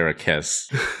even share a kiss.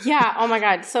 Yeah, oh my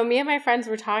God. So me and my friends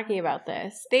were talking about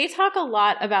this. They talk a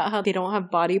lot about how they don't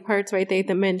have body parts, right? They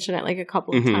mention it like a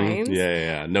couple of times.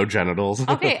 Yeah. No genitals.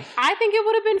 Okay, I think it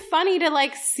would have been funny to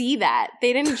like see that.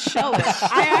 They didn't show it.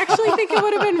 I actually think it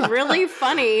would have been really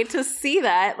funny to see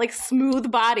that, like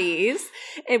smooth bodies.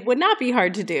 It would not be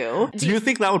hard to do. Do you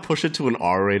think that would push it to an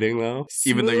R rating though?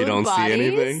 Even though you don't see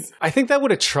anything? I think that would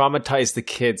have traumatized the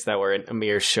kids that were in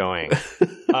Amir's showing.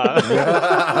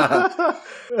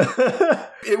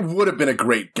 It would have been a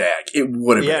great gag. It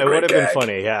would have been a great gag. Yeah, it would have been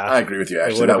funny, yeah. I agree with you,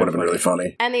 actually. That would have been really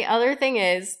funny. And the other thing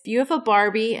is, you have a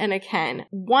Barbie and a Ken.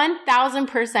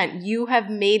 1000% you have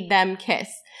made them kiss.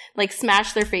 Like,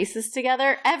 smash their faces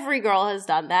together. Every girl has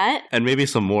done that. And maybe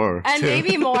some more. And too.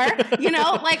 maybe more. You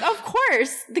know, like, of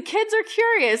course, the kids are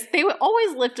curious. They would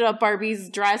always lift up Barbie's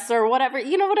dress or whatever.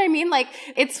 You know what I mean? Like,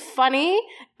 it's funny.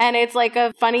 And it's like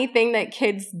a funny thing that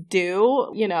kids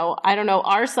do. You know, I don't know.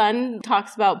 Our son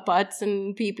talks about butts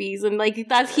and peepees and like he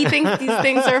thinks these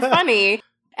things are funny.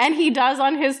 And he does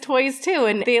on his toys too.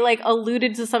 And they like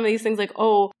alluded to some of these things like,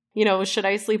 oh, you know, should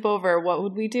I sleep over? What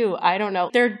would we do? I don't know.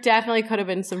 There definitely could have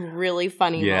been some really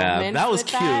funny moments. Yeah, that was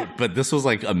cute, but this was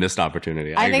like a missed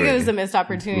opportunity. I think it was a missed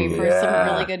opportunity for some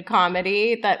really good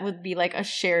comedy that would be like a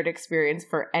shared experience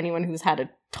for anyone who's had a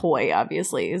toy,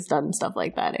 obviously, has done stuff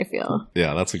like that, I feel.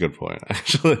 Yeah, that's a good point,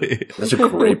 actually. That's a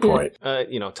great point.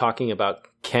 You know, talking about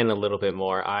Ken a little bit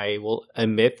more, I will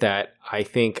admit that I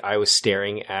think I was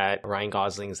staring at Ryan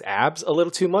Gosling's abs a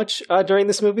little too much during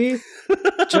this movie.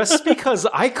 Just because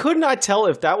I could not tell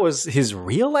if that was his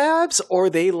real abs or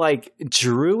they like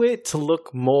drew it to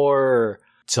look more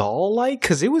doll-like,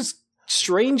 because it was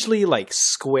strangely like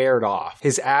squared off.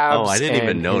 His abs. Oh, I didn't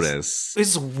even notice.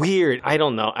 It's weird. I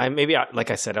don't know.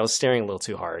 Like I said, I was staring a little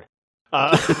too hard.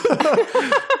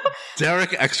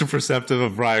 Derek, extra perceptive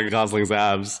of Ryan Gosling's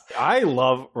abs. I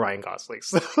love Ryan Gosling.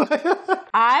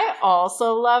 I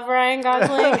also love Ryan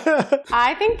Gosling.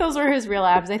 I think those were his real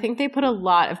abs. I think they put a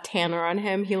lot of tanner on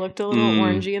him. He looked a little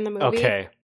orangey in the movie. Okay.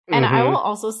 And I will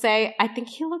also say, I think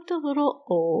he looked a little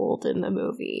old in the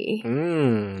movie.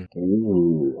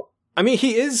 Ooh. I mean,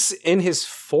 he is in his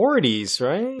 40s,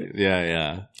 right?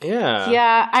 Yeah.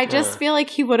 Yeah, I just feel like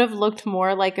he would have looked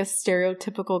more like a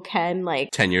stereotypical Ken, like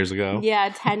 10 years ago.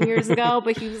 Yeah, 10 years ago,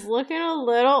 but he was looking a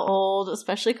little old,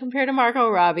 especially compared to Margot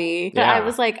Robbie. But I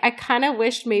was like, I kind of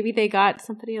wished maybe they got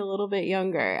somebody a little bit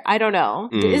younger. I don't know.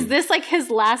 Is this like his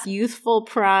last youthful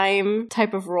prime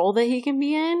type of role that he can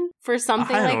be in for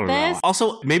something like this?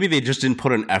 Also, maybe they just didn't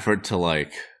put an effort to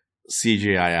like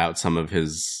CGI out some of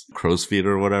his crow's feet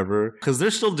or whatever, because they're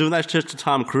still doing that shit to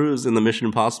Tom Cruise in the Mission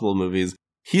Impossible movies.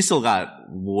 He still got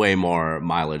way more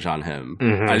mileage on him.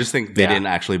 I just think they didn't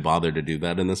actually bother to do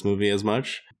that in this movie as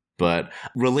much. But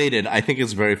related, I think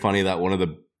it's very funny that one of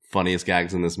the funniest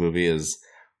gags in this movie is,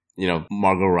 you know,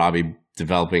 Margot Robbie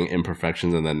developing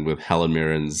imperfections, and then with Helen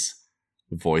Mirren's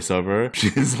voiceover,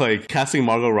 she's like, casting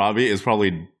Margot Robbie is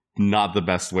probably not the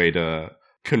best way to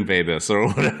convey this or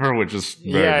whatever, which is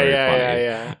very funny.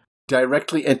 Yeah.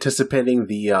 Directly anticipating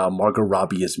the Margot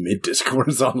Robbie is mid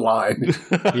discourse online.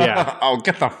 Yeah. Oh,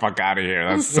 get the fuck out of here.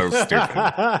 That's so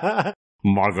stupid.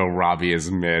 Margot Robbie is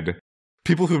mid.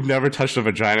 People who've never touched a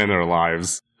vagina in their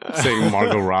lives saying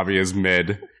Margot Robbie is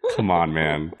mid. Come on,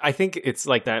 man. I think it's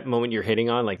like that moment you're hitting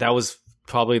on. Like, that was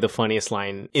probably the funniest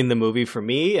line in the movie for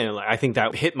me. And I think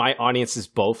that hit my audiences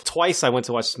both. Twice I went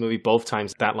to watch this movie. Both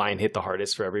times that line hit the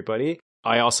hardest for everybody.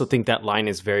 I also think that line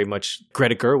is very much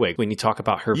Greta Gerwig when you talk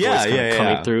about her voice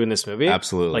coming through in this movie.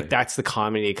 Absolutely. Like, that's the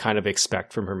comedy you kind of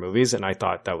expect from her movies. And I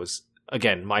thought that was,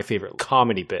 again, my favorite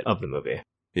comedy bit of the movie.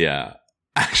 Yeah.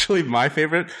 actually my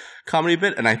favorite comedy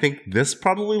bit, and I think this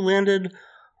probably landed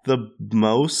the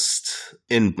most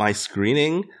in my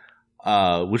screening,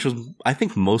 which was, I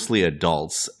think, mostly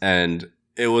adults. And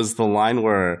it was the line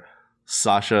where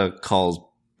Sasha calls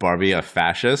Barbie a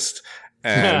fascist.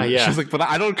 And she's like, but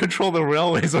I don't control the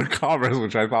railways or commerce,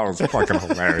 which I thought was fucking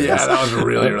hilarious. Yeah, that was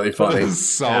really, really funny. It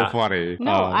was so funny.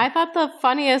 No, I thought the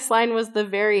funniest line was the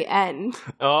very end.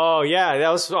 Oh, yeah, that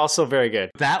was also very good.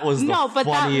 That was the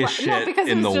funniest shit because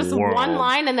in it the was just world. one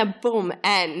line and then boom,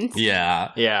 end.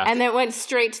 Yeah. And it went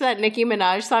straight to that Nicki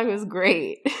Minaj song. It was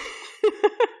great.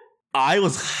 I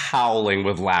was howling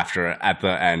with laughter at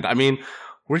the end. I mean,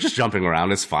 we're just jumping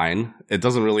around. It's fine. It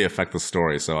doesn't really affect the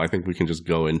story. So I think we can just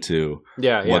go into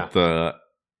what the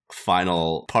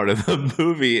final part of the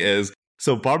movie is.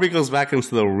 So Barbie goes back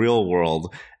into the real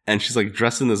world and she's like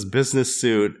dressed in this business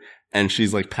suit and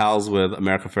she's like pals with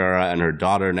America Ferrera and her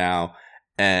daughter now.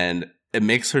 And it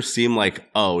makes her seem like,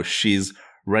 oh, she's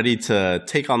ready to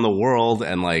take on the world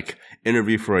and like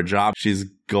interview for a job. She's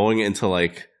going into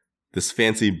like this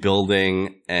fancy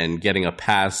building and getting a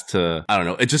pass to, I don't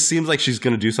know. It just seems like she's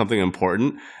going to do something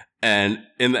important. And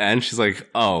in the end, she's like,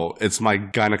 oh, it's my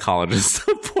gynecologist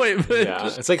appointment. Yeah.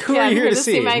 It's like, who are you here to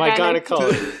see? My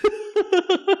gynecologist.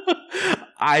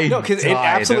 Because it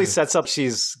absolutely sets up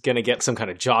she's going to get some kind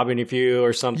of job interview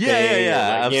or something. Yeah,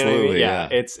 like, absolutely. Yeah,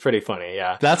 it's pretty funny,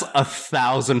 yeah. That's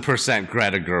 1,000%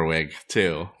 Greta Gerwig,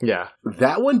 too. Yeah.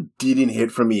 That one didn't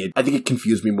hit for me. I think it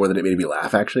confused me more than it made me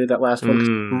laugh, actually, that last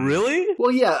one. Really?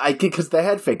 Well, yeah, I did, because the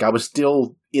head fake, I was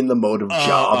still in the mode of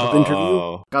job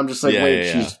interview. I'm just like,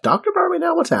 she's Dr. Barbie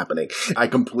now? What's happening? I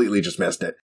completely just missed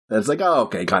it. And it's like, oh,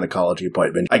 okay, gynecology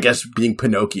appointment. I guess being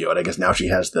Pinocchio, and I guess now she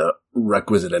has the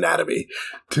requisite anatomy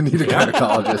to need a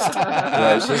gynecologist.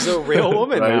 Right? She's a real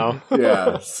woman now.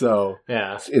 Yeah, so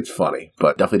it's funny,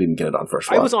 but definitely didn't get it on first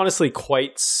watch. I was honestly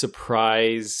quite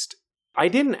surprised. I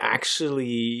didn't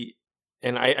actually,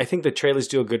 and I think the trailers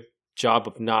do a good job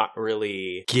of not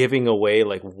really giving away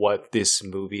like what this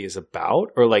movie is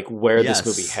about or like where this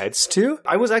movie heads to.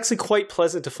 I was actually quite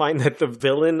pleasant to find that the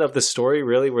villain of the story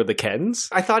really were the Kens.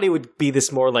 I thought it would be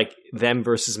this more like them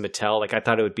versus Mattel. Like I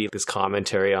thought it would be this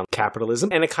commentary on capitalism,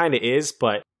 and it kind of is,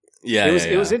 but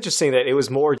it was interesting that it was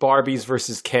more Barbies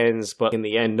versus Kens, but in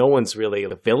the end, no one's really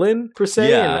the villain per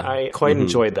se, and I quite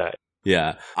enjoyed that.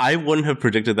 Yeah, I wouldn't have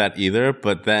predicted that either,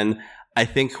 but then I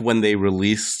think when they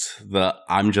released the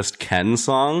I'm Just Ken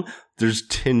song, there's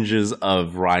tinges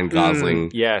of Ryan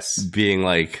Gosling being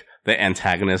like the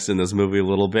antagonist in this movie a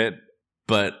little bit.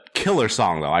 But killer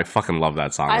song, though. I fucking love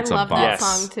that song. I it's love that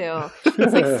song, too.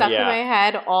 It's like stuck in my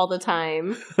head all the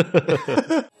time.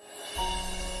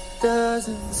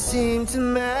 Doesn't seem to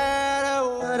matter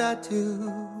what I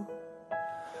do.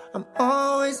 I'm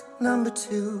always number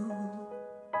two.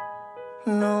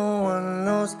 No one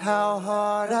knows how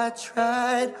hard I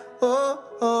tried.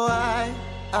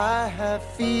 I have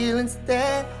feelings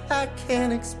that I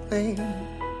can't explain.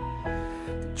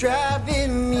 They're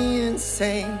driving me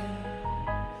insane.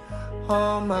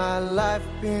 All my life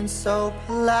been so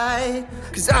polite.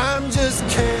 'Cause I'm just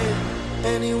kidding.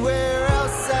 Anywhere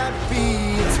else I'd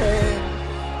be a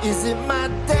 10. Is it my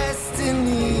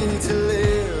destiny to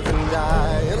live and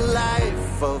die a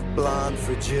life of blonde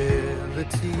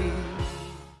fragility?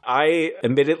 I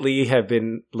admittedly have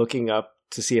been looking up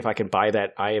to see if I can buy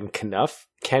that I Am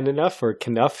Ken Enough or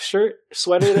Knuff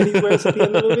sweater that he wears at the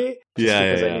end of the movie.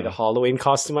 Because I need a Halloween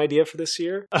costume idea for this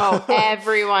year. Oh,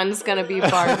 everyone's going to be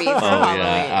Barbie for Halloween.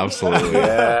 Yeah, absolutely.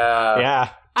 Yeah.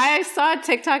 I saw a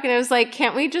TikTok and it was like,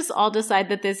 can't we just all decide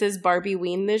that this is Barbie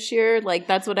Ween this year? Like,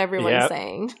 that's what everyone's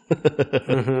saying.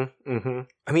 I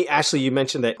mean, Ashley, you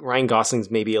mentioned that Ryan Gosling's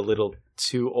maybe a little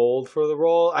too old for the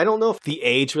role. I don't know if the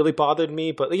age really bothered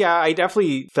me, but yeah, I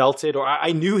definitely felt it, or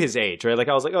I knew his age, right? Like,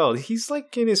 I was like, oh, he's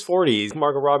like in his 40s.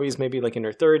 Margot Robbie's maybe like in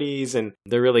her 30s, and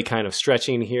they're really kind of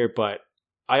stretching here, but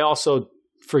I also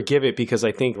forgive it because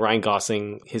I think Ryan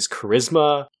Gosling, his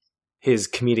charisma, his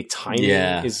comedic timing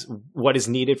is what is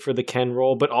needed for the Ken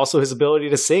role, but also his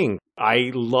ability to sing.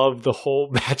 I love the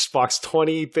whole Matchbox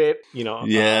 20 bit,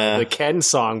 the Ken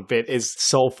song bit is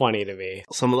so funny to me.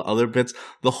 Some of the other bits,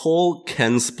 the whole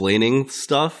Ken-splaining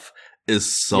stuff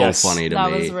is so funny to me.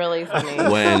 That was really funny.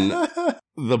 When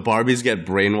the Barbies get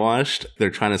brainwashed,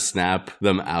 they're trying to snap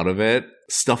them out of it.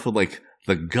 Stuff with like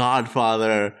The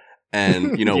Godfather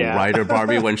and, Ryder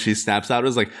Barbie when she snaps out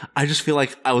is like, I just feel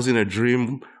like I was in a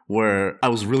dream where I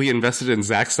was really invested in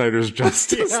Zack Snyder's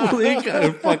Justice League.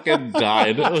 I fucking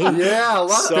died. Yeah, a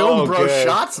lot of film bro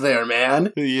shots there,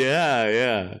 man.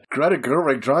 Yeah. Greta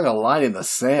Gerwig drawing a line in the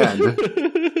sand.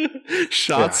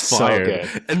 Shots fired.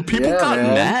 So and people got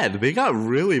mad. They got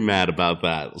really mad about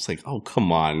that. It's like, oh,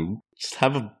 come on. Just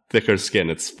have a thicker skin.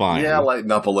 It's fine. Yeah,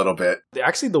 lighten up a little bit.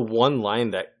 Actually, the one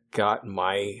line that got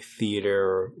my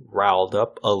theater riled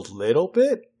up a little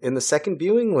bit in the second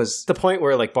viewing was the point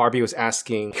where like Barbie was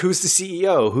asking, who's the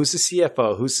CEO? Who's the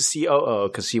CFO? Who's the COO?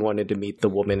 Because she wanted to meet the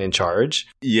woman in charge.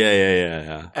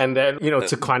 Yeah. And then,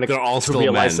 to kind of they're all still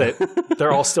realize men. that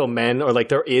they're all still men, or like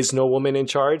there is no woman in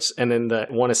charge. And then the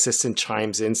one assistant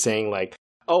chimes in saying like,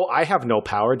 oh, I have no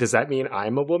power. Does that mean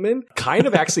I'm a woman? Kind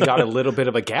of actually got a little bit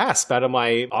of a gasp out of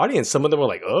my audience. Some of them were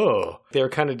like, oh, they were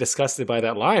kind of disgusted by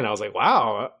that line. I was like,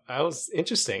 wow, that was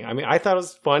interesting. I mean, I thought it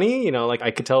was funny, like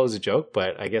I could tell it was a joke,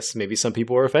 but I guess maybe some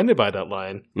people were offended by that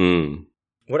line.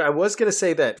 What I was going to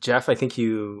say that, Jeff, I think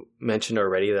you mentioned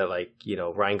already that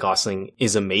Ryan Gosling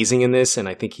is amazing in this. And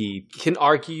I think he can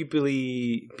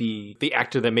arguably be the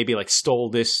actor that maybe stole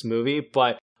this movie,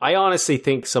 but I honestly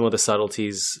think some of the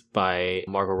subtleties by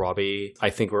Margot Robbie, I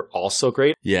think were also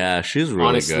great. Yeah, she's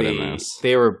really good in this.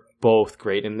 They were both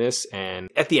great in this. And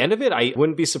at the end of it, I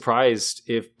wouldn't be surprised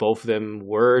if both of them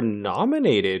were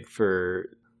nominated for,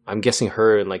 I'm guessing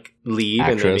her in lead actress.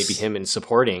 And then maybe him in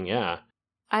supporting. Yeah.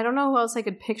 I don't know who else I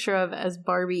could picture of as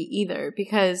Barbie either,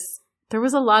 because there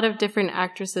was a lot of different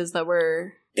actresses that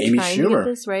were Amy trying Schumer. to get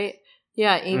this, right?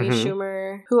 Yeah, Amy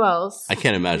Schumer. Who else? I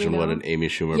can't imagine what an Amy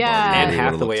Schumer Barbie Anne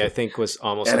Hathaway, I think, was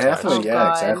almost Anne Hathaway,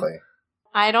 God. Exactly.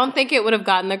 I don't think it would have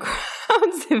gotten the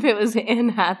crowds if it was Anne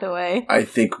Hathaway. I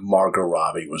think Margot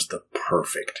Robbie was the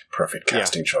perfect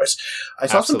casting choice. I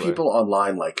saw some people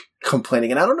online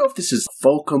complaining, and I don't know if this is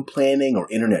faux complaining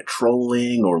or internet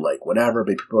trolling or whatever,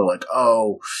 but people are like,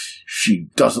 oh, she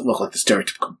doesn't look like the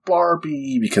stereotypical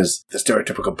Barbie because the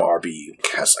stereotypical Barbie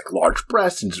has large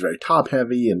breasts and is very top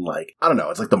heavy, and I don't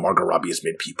know, it's the Margot Robbie is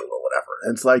mid people or whatever.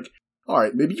 And it's all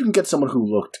right, maybe you can get someone who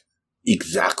looked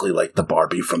exactly like the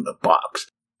Barbie from the box,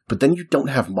 but then you don't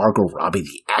have Margot Robbie,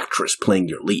 the actress, playing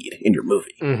your lead in your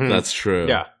movie. Mm-hmm. That's true.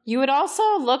 Yeah. You would also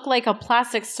look like a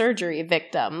plastic surgery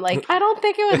victim. I don't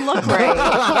think it would look right.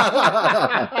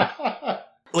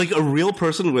 A real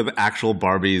person with actual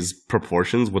Barbie's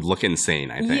proportions would look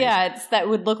insane, I think. Yeah, that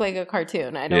would look like a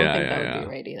cartoon. I don't think that would be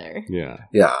right either.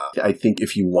 Yeah. I think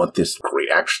if you want this great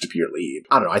actress to be your lead,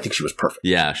 I don't know, I think she was perfect.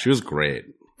 Yeah, she was great.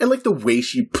 And the way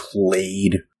she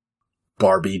played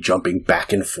Barbie jumping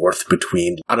back and forth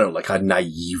between, I don't know, a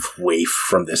naive waif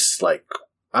from this, I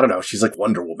don't know, she's like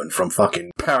Wonder Woman from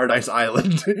fucking Paradise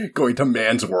Island going to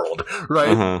man's world, right?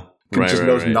 Uh-huh. Who just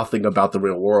knows nothing about the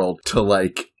real world to,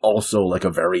 also, a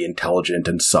very intelligent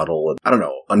and subtle and, I don't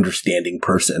know, understanding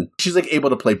person. She's, able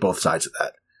to play both sides of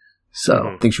that.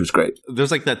 So, I think she was great.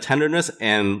 There's, that tenderness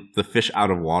and the fish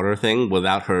out of water thing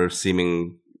without her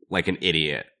seeming like an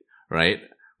idiot, right?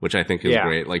 Which I think is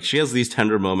great. She has these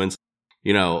tender moments.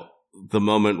 The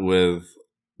moment with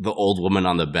the old woman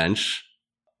on the bench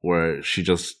where she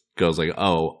just goes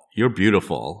oh, you're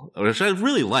beautiful, which I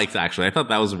really liked, actually. I thought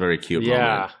that was a very cute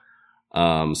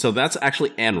moment. So that's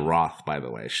actually Anne Roth, by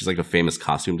the way. She's a famous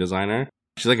costume designer.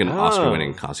 She's an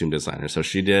Oscar-winning costume designer. So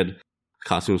she did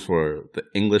costumes for The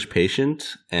English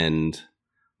Patient and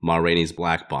Ma Rainey's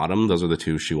Black Bottom. Those are the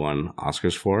two she won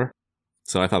Oscars for.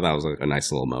 So I thought that was a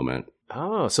nice little moment.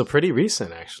 Oh, so pretty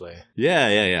recent, actually.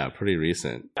 Yeah. Pretty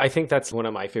recent. I think that's one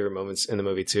of my favorite moments in the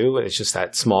movie, too. It's just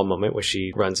that small moment where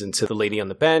she runs into the lady on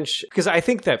the bench. Because I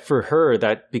think that for her,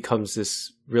 that becomes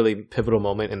this really pivotal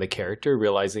moment in the character,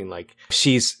 realizing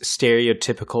she's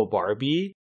stereotypical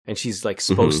Barbie and she's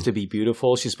supposed to be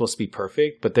beautiful. She's supposed to be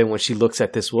perfect. But then when she looks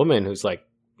at this woman who's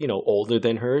older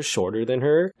than her, shorter than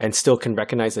her, and still can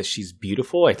recognize that she's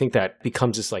beautiful, I think that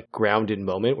becomes this grounded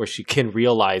moment where she can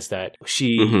realize that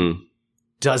she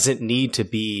doesn't need to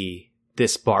be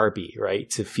this Barbie, right,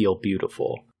 to feel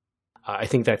beautiful. I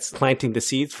think that's planting the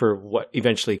seeds for what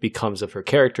eventually becomes of her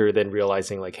character, then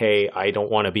realizing hey, I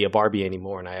don't want to be a Barbie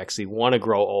anymore, and I actually want to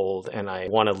grow old, and I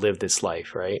want to live this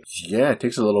life, right? Yeah, it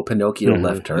takes a little Pinocchio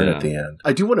left turn at the end.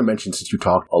 I do want to mention, since you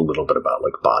talked a little bit about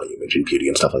body image and beauty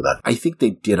and stuff like that, I think they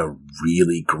did a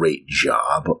really great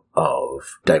job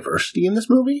of diversity in this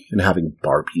movie and having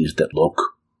Barbies that look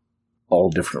all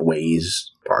different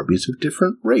ways Barbies of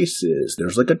different races.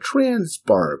 There's like a trans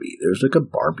Barbie. There's like a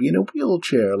Barbie in a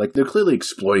wheelchair. Like, they're clearly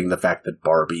exploiting the fact that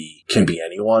Barbie can be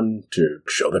anyone to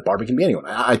show that Barbie can be anyone.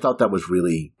 I thought that was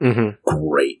really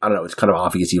great. I don't know, it's kind of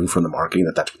obvious even from the marketing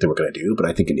that that's what they were going to do, but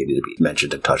I think it needed to be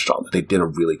mentioned and touched on. They did a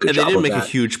really good job. And they didn't make that. A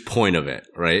huge point of it,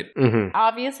 right?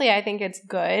 Obviously, I think it's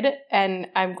good, and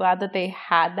I'm glad that they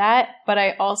had that, but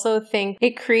I also think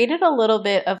it created a little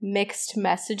bit of mixed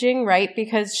messaging, right?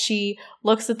 Because she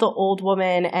looks at the old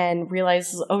woman and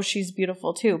realizes, oh, she's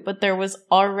beautiful too. But there was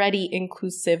already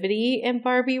inclusivity in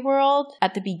Barbie world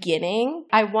at the beginning.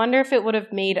 I wonder if it would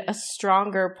have made a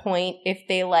stronger point if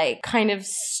they like kind of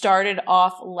started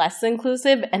off less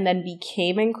inclusive and then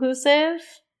became inclusive.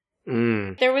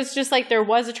 There was just like, there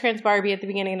was a trans Barbie at the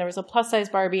beginning, there was a plus size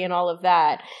Barbie and all of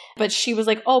that. But she was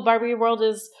like, oh, Barbie world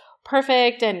is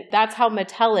perfect, and that's how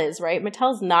Mattel is, right?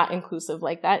 Mattel's not inclusive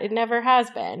like that. It never has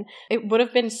been. It would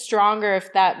have been stronger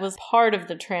if that was part of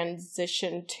the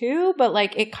transition too, but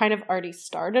like it kind of already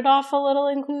started off a little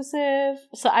inclusive.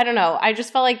 So I don't know. I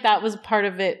just felt like that was part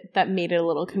of it that made it a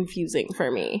little confusing for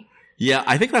me. Yeah,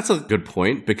 I think that's a good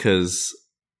point because,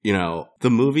 you know, the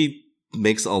movie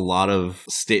makes a lot of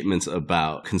statements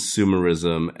about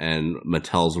consumerism and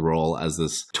Mattel's role as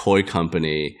this toy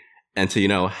company. And to, you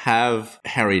know, have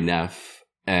Harry Neff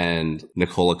and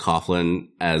Nicola Coughlan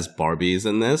as Barbies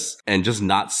in this and just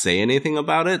not say anything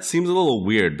about it seems a little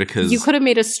weird because... You could have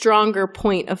made a stronger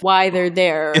point of why they're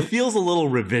there. It feels a little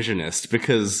revisionist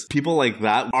because people like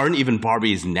that aren't even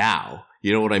Barbies now.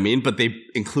 You know what I mean? But they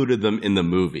included them in the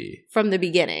movie. From the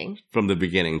beginning. From the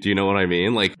beginning. Do you know what I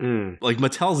mean? Like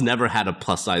Mattel's never had a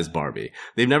plus-size Barbie.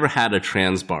 They've never had a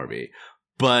trans Barbie.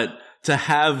 But to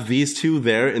have these two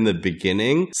there in the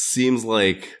beginning seems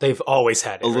like they've always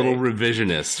had it, a little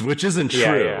revisionist, which isn't true.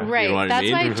 Yeah. Right. You know what That's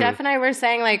I mean? why Jeff and I were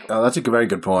saying, like, oh, that's a very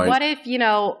good point. What if, you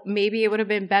know, maybe it would have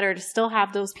been better to still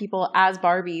have those people as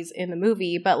Barbies in the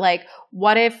movie, but like,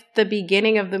 what if the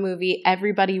beginning of the movie,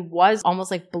 everybody was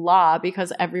almost like blah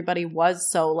because everybody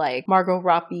was so like Margot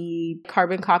Robbie,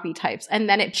 carbon copy types, and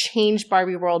then it changed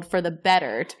Barbie world for the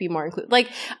better to be more inclusive. Like,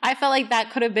 I felt like that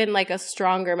could have been like a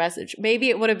stronger message. Maybe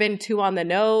it would have been too on the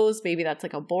nose. Maybe that's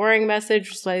like a boring message,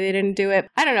 so they didn't do it.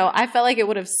 I don't know. I felt like it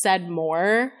would have said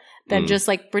more than just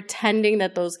like pretending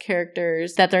that those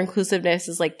characters, that their inclusiveness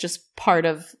is like just part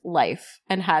of life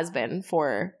and has been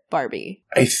for Barbie.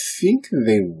 I think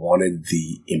they wanted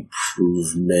the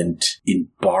improvement in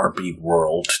Barbie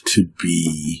world to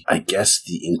be, I guess,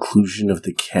 the inclusion of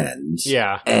the Kens.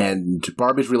 Yeah. And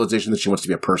Barbie's realization that she wants to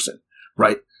be a person,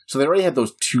 right? So they already had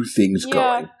those two things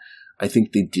going. I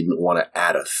think they didn't want to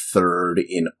add a third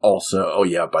in also, oh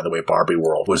yeah, by the way, Barbie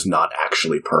world was not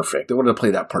actually perfect. They wanted to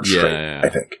play that part straight, I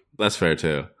think. That's fair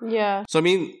too. Yeah. So, I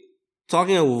mean,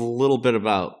 talking a little bit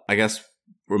about, I guess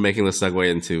we're making the segue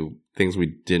into things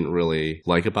we didn't really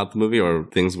like about the movie or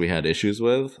things we had issues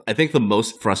with. I think the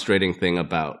most frustrating thing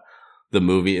about the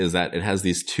movie is that it has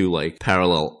these two like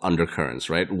parallel undercurrents,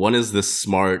 right? One is this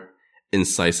smart,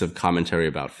 incisive commentary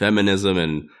about feminism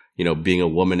and, you know, being a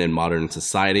woman in modern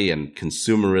society and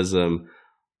consumerism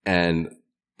and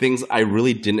things I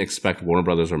really didn't expect Warner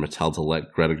Brothers or Mattel to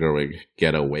let Greta Gerwig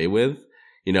get away with.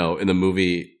 You know, in the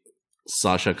movie,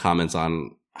 Sasha comments on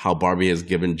how Barbie has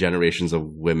given generations of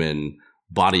women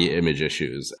body image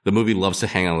issues. The movie loves to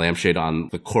hang a lampshade on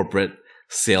the corporate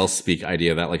sales speak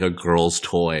idea that like a girl's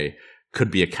toy could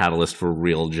be a catalyst for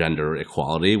real gender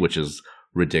equality, which is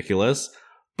ridiculous.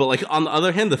 But like on the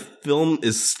other hand, the film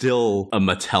is still a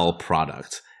Mattel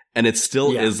product. And it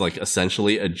still is like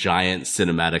essentially a giant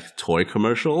cinematic toy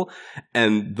commercial.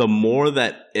 And the more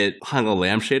that it hung a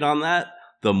lampshade on that,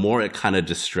 the more it kind of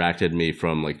distracted me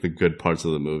from like the good parts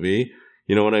of the movie.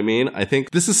 You know what I mean? I think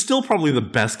this is still probably the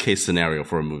best case scenario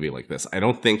for a movie like this. I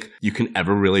don't think you can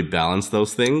ever really balance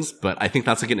those things, but I think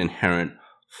that's like an inherent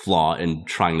flaw in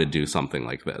trying to do something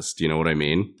like this. Do you know what I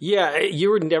mean? Yeah,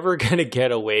 you were never going to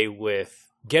get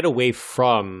away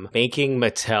from making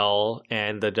Mattel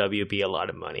and the WB a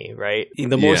lot of money, right?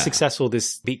 The more successful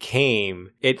this became,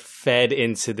 it fed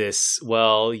into this,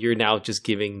 well, you're now just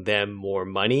giving them more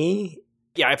money.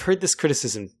 Yeah, I've heard this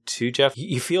criticism too, Jeff.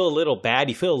 You feel a little bad,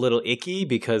 you feel a little icky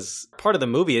because part of the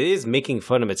movie, it is making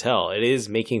fun of Mattel. It is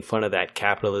making fun of that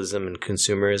capitalism and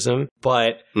consumerism.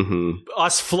 But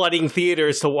us flooding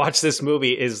theaters to watch this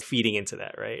movie is feeding into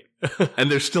that, right? And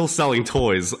they're still selling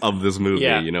toys of this movie,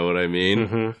 you know what I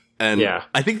mean? And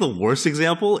I think the worst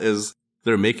example is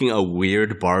they're making a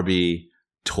weird Barbie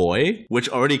toy, which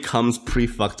already comes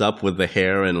pre-fucked up with the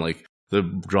hair and like they're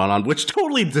drawn on, which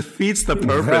totally defeats the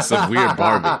purpose of Weird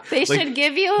Barbie. They should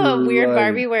give you a Weird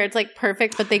Barbie where it's like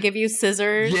perfect, but they give you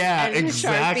scissors. Yeah, and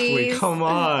exactly. Sharpies. Come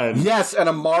on. Yes, and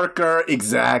a marker.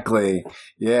 Exactly.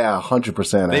 Yeah,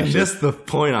 100%. They missed the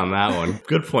point on that one.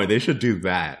 Good point. They should do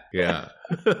that. Yeah.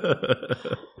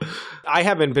 I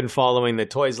haven't been following the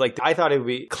toys. Like, I thought it would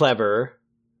be clever,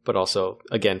 but also,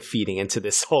 again, feeding into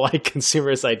this whole like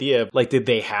consumerist idea of like, did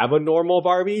they have a normal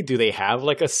Barbie? Do they have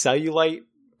like a cellulite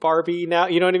Barbie now?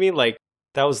 You know what I mean? Like,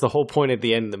 that was the whole point at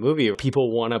the end of the movie.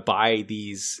 People want to buy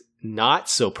these not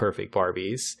so perfect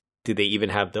Barbies. Do they even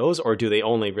have those, or do they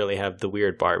only really have the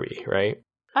weird Barbie, right?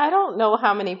 I don't know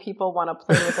how many people want to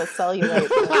play with a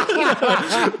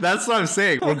cellulite. That's what I'm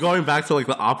saying. We're going back to like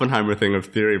the Oppenheimer thing of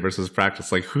theory versus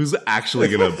practice. Like, who's actually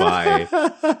going to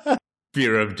buy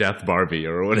Fear of Death Barbie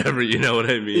or whatever, you know what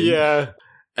I mean? Yeah.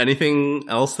 Anything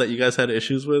else that you guys had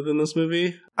issues with in this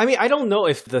movie? I mean, I don't know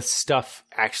if the stuff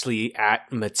actually at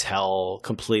Mattel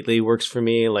completely works for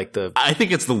me. Like I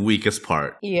think it's the weakest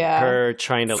part. Yeah. Her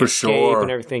trying to escape and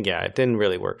everything. Yeah, it didn't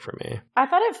really work for me. I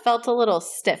thought it felt a little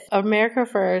stiff. America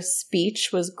Ferrer's speech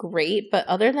was great, but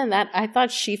other than that, I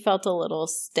thought she felt a little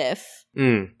stiff.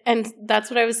 And that's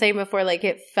what I was saying before. Like,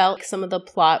 it felt like some of the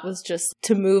plot was just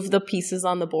to move the pieces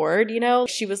on the board, you know?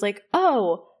 She was like,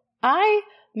 oh, I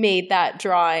made that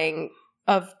drawing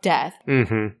of death.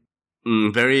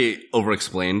 Very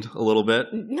over-explained a little bit.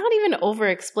 Not even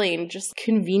over-explained, just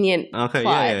convenient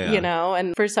plot, you know?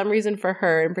 And for some reason, for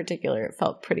her in particular, it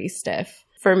felt pretty stiff.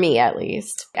 For me, at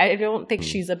least. I don't think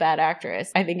she's a bad actress.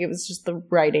 I think it was just the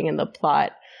writing and the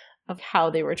plot of how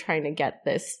they were trying to get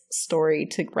this story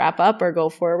to wrap up or go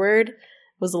forward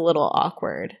was a little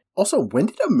awkward. Also, when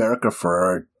did America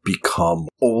Ferrer become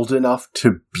old enough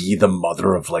to be the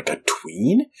mother of like a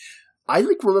tween? I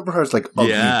like remember her as like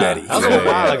Ugly Betty. That was a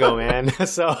while ago, man.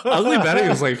 So Ugly Betty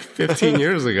was like 15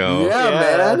 years ago. Yeah,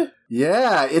 man.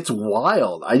 Yeah, it's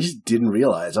wild. I just didn't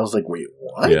realize. I was like, wait,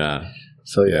 what? Yeah.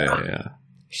 So yeah.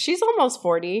 She's almost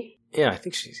 40. Yeah, I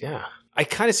think she's, I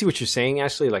kind of see what you're saying,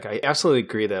 Ashley. Like, I absolutely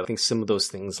agree that I think some of those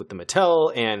things with the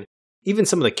Mattel and even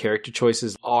some of the character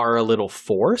choices are a little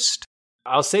forced.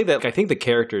 I'll say that I think the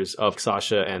characters of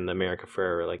Sasha and America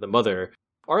Ferrer, like the mother,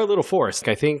 are a little forced.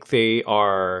 I think they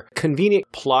are a convenient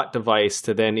plot device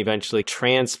to then eventually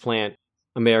transplant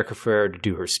America Ferrer to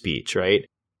do her speech, right?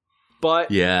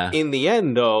 But in the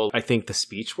end, though, I think the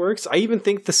speech works. I even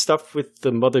think the stuff with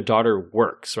the mother-daughter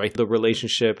works, right? The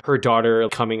relationship, her daughter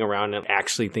coming around and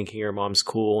actually thinking her mom's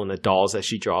cool and the dolls that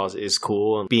she draws is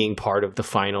cool and being part of the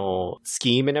final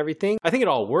scheme and everything. I think it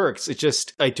all works. It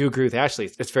just, I do agree with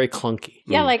Ashley. It's very clunky.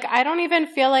 Yeah, like, I don't even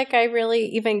feel like I really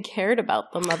even cared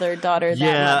about the mother-daughter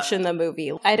that much in the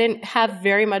movie. I didn't have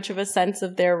very much of a sense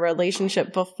of their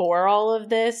relationship before all of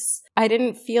this. I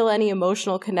didn't feel any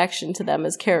emotional connection to them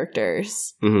as characters.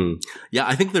 Yeah,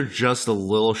 I think they're just a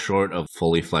little short of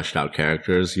fully fleshed out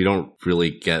characters. You don't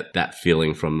really get that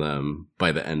feeling from them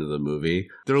by the end of the movie.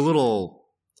 They're a little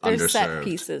They're underserved. set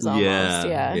pieces almost,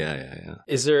 Yeah.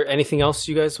 Is there anything else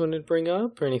you guys wanted to bring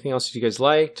up? Or anything else you guys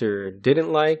liked or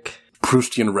didn't like?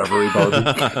 Proustian reverie, Barbie.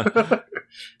 That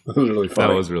was really funny.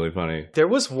 That was really funny. There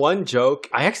was one joke.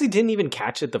 I actually didn't even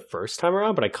catch it the first time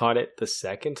around, but I caught it the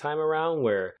second time around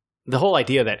where the whole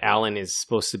idea that Alan is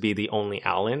supposed to be the only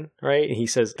Alan, right? He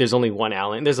says there's only one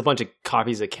Alan. There's a bunch of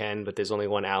copies of Ken, but there's only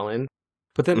one Alan.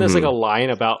 But then there's like a line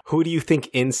about who do you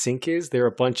think NSYNC is? They're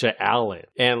a bunch of Alan.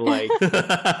 And like,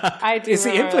 I do is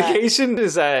the implication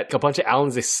is that a bunch of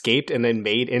Alans escaped and then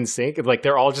made NSYNC? Like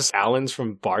they're all just Alans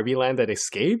from Barbie Land that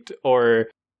escaped? Or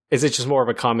is it just more of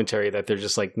a commentary that they're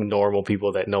just like normal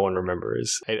people that no one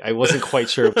remembers? I wasn't quite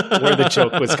sure where the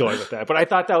joke was going with that, but I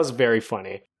thought that was very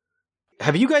funny.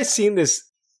 Have you guys seen this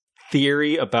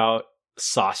theory about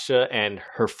Sasha and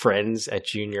her friends at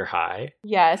junior high?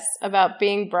 Yes, about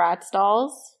being Bratz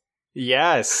dolls.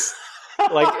 Yes.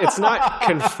 Like, it's not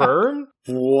confirmed.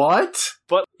 What?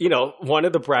 But, you know, one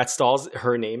of the Bratz dolls,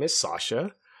 her name is Sasha.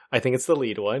 I think it's the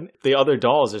lead one. The other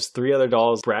dolls, there's 3 other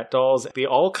dolls, Brat dolls. They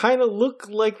all kind of look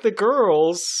like the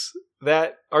girls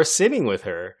that are sitting with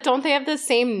her. Don't they have the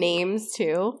same names,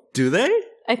 too? Do they?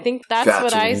 I think that's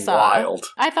what I saw. Wild.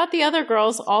 I thought the other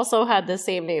girls also had the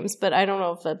same names, but I don't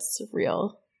know if that's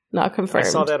real. Not confirmed. I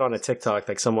saw that on a TikTok,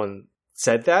 like someone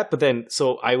said that, but then,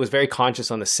 so I was very conscious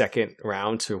on the second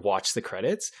round to watch the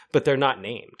credits, but they're not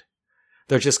named.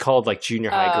 They're just called like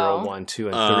Junior High Girl 1, 2,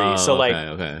 and 3. So like,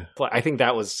 I think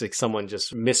that was like someone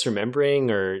just misremembering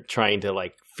or trying to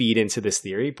like feed into this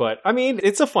theory. But I mean,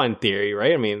 it's a fun theory,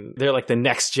 right? I mean, they're like the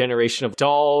next generation of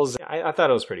dolls. I thought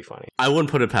it was pretty funny. I wouldn't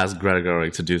put it past Greta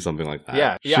Gerwig to do something like that.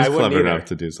 Yeah, she's I wouldn't clever either. enough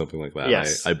to do something like that.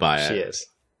 Yes, I buy it. She is.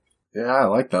 Yeah, I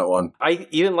like that one. I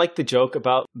even like the joke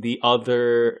about the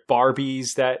other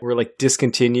Barbies that were like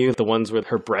discontinued. The ones where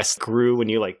her breast grew when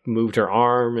you like moved her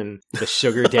arm, and the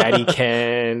sugar daddy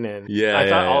Ken. And I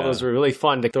thought all those were really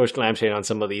fun to throw lampshade on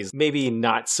some of these maybe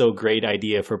not so great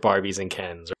idea for Barbies and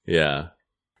Kens. Yeah.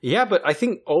 Yeah, but I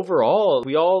think overall,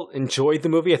 we all enjoyed the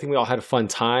movie. I think we all had a fun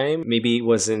time. Maybe it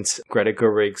wasn't Greta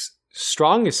Gerwig's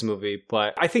strongest movie,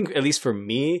 but I think, at least for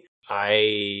me,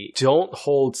 I don't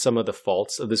hold some of the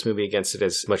faults of this movie against it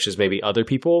as much as maybe other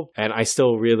people. And I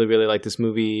still really, really like this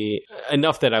movie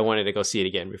enough that I wanted to go see it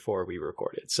again before we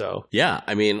recorded. So, yeah,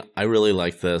 I mean, I really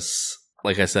like this.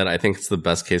 Like I said, I think it's the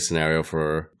best case scenario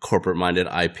for corporate-minded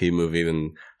IP movie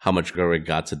and how much Gerwig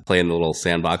got to play in the little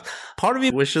sandbox. Part of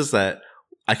me wishes that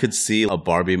I could see a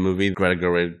Barbie movie Greta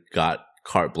Gerwig got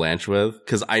carte blanche with,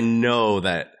 because I know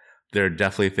that there are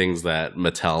definitely things that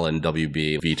Mattel and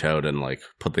WB vetoed and like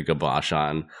put the kibosh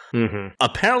on. Mm-hmm.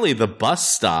 Apparently the bus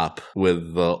stop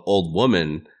with the old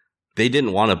woman, they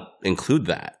didn't want to include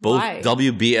that. Both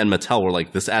WB and Mattel were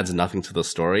like, this adds nothing to the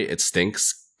story. It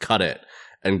stinks. Cut it.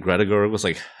 And Greta Gerwig was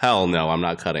like, hell no, I'm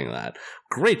not cutting that.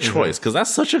 Great choice, because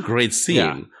that's such a great scene.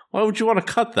 Yeah. Why would you want to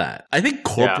cut that? I think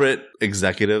corporate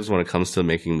executives, when it comes to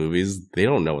making movies, they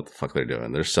don't know what the fuck they're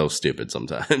doing. They're so stupid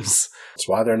sometimes. That's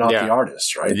why they're not the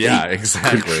artists, right? Yeah, they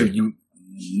exactly. contribute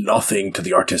nothing to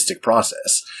the artistic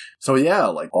process. So yeah,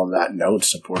 like on that note,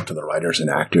 support to the writers and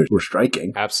actors who are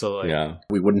striking. Absolutely. Yeah.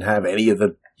 We wouldn't have any of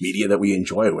the media that we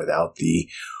enjoy without the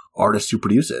artists who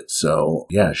produce it. So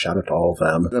yeah, shout out to all of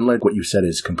them. And like what you said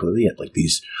is completely it. Like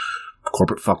these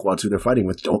corporate fuckwads who they're fighting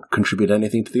with don't contribute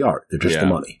anything to the art. They're just the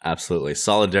money. Absolutely.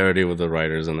 Solidarity with the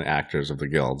writers and the actors of the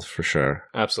guild, for sure.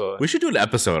 Absolutely. We should do an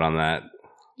episode on that.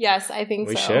 Yes, I think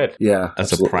we should. Yeah.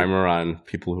 As a primer on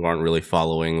people who aren't really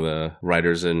following the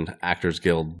Writers and Actors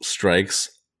Guild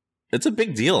strikes. It's a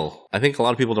big deal. I think a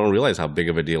lot of people don't realize how big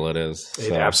of a deal it is. So.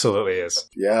 It absolutely is.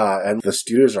 Yeah, and the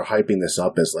studios are hyping this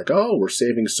up as like, oh, we're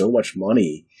saving so much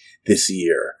money this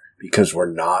year because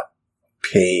we're not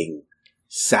paying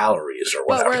salaries or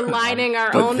whatever. But we're lining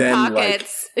our own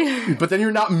pockets. But then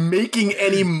you're not making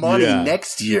any money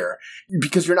next year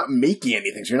because you're not making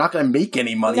anything. So you're not going to make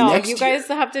any money next year. No, you guys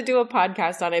have to do a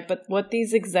podcast on it. But what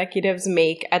these executives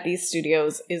make at these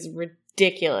studios is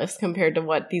ridiculous compared to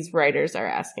what these writers are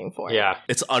asking for. Yeah.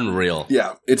 It's unreal.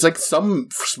 Yeah. It's like some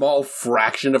small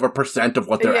fraction of a % of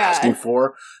what they're asking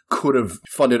for could have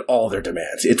funded all their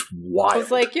demands. It's wild.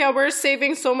 It's like, we're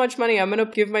saving so much money. I'm going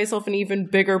to give myself an even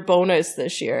bigger bonus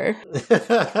this year.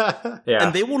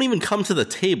 And they won't even come to the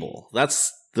table.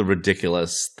 That's the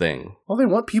ridiculous thing. Well, they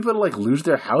want people to like lose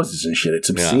their houses and shit. It's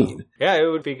obscene. Yeah, it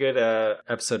would be a good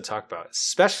episode to talk about,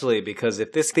 especially because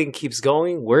if this thing keeps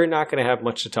going, we're not going to have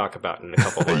much to talk about in a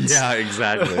couple months. Yeah,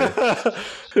 exactly.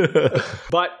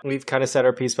 But we've kind of said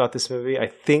our piece about this movie. I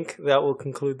think that will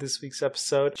conclude this week's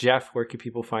episode. Jeff, where can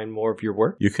people find more of your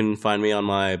work? You can find me on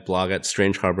my blog at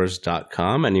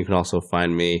strangeharbors.com, and you can also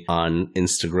find me on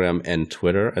Instagram and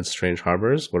Twitter at Strange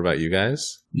Harbors. What about you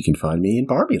guys? You can find me in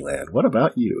Barbie Land. What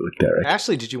about you, Derek?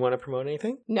 Ashley, did you want to promote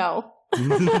anything? No.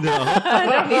 No. I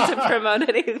don't need to promote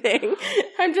anything.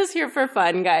 I'm just here for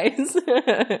fun, guys.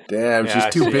 Damn, she's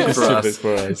too big for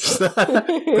us.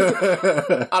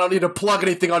 I don't need to plug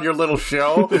anything on your little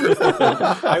show.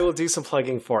 I will do some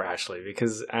plugging for Ashley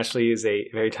because Ashley is a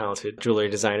very talented jewelry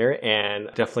designer, and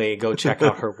definitely go check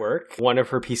out her work. One of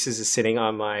her pieces is sitting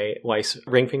on my wife's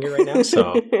ring finger right now,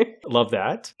 so love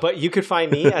that. But you could find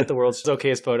me at the world's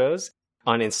okayest photos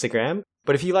on Instagram.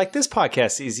 But if you like this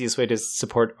podcast, the easiest way to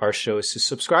support our show is to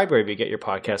subscribe wherever you get your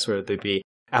podcasts, whether it be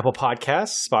Apple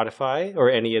Podcasts, Spotify,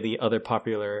 or any of the other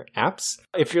popular apps.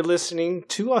 If you're listening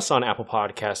to us on Apple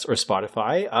Podcasts or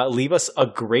Spotify, leave us a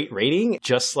great rating.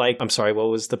 Just like, I'm sorry,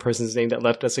 what was the person's name that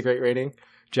left us a great rating?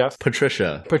 Jeff?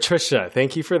 Patricia.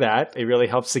 Thank you for that. It really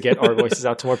helps to get our voices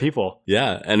out to more people.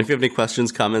 Yeah. And if you have any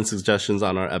questions, comments, suggestions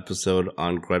on our episode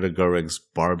on Greta Gerwig's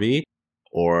Barbie,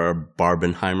 or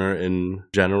Barbenheimer in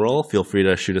general, feel free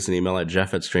to shoot us an email at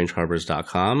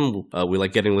jeff@strangeharbors.com. We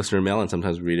like getting listener mail, and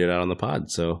sometimes we read it out on the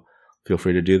pod. So feel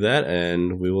free to do that,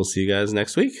 and we will see you guys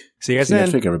next week. See you guys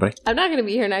next week, everybody. I'm not going to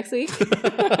be here next week.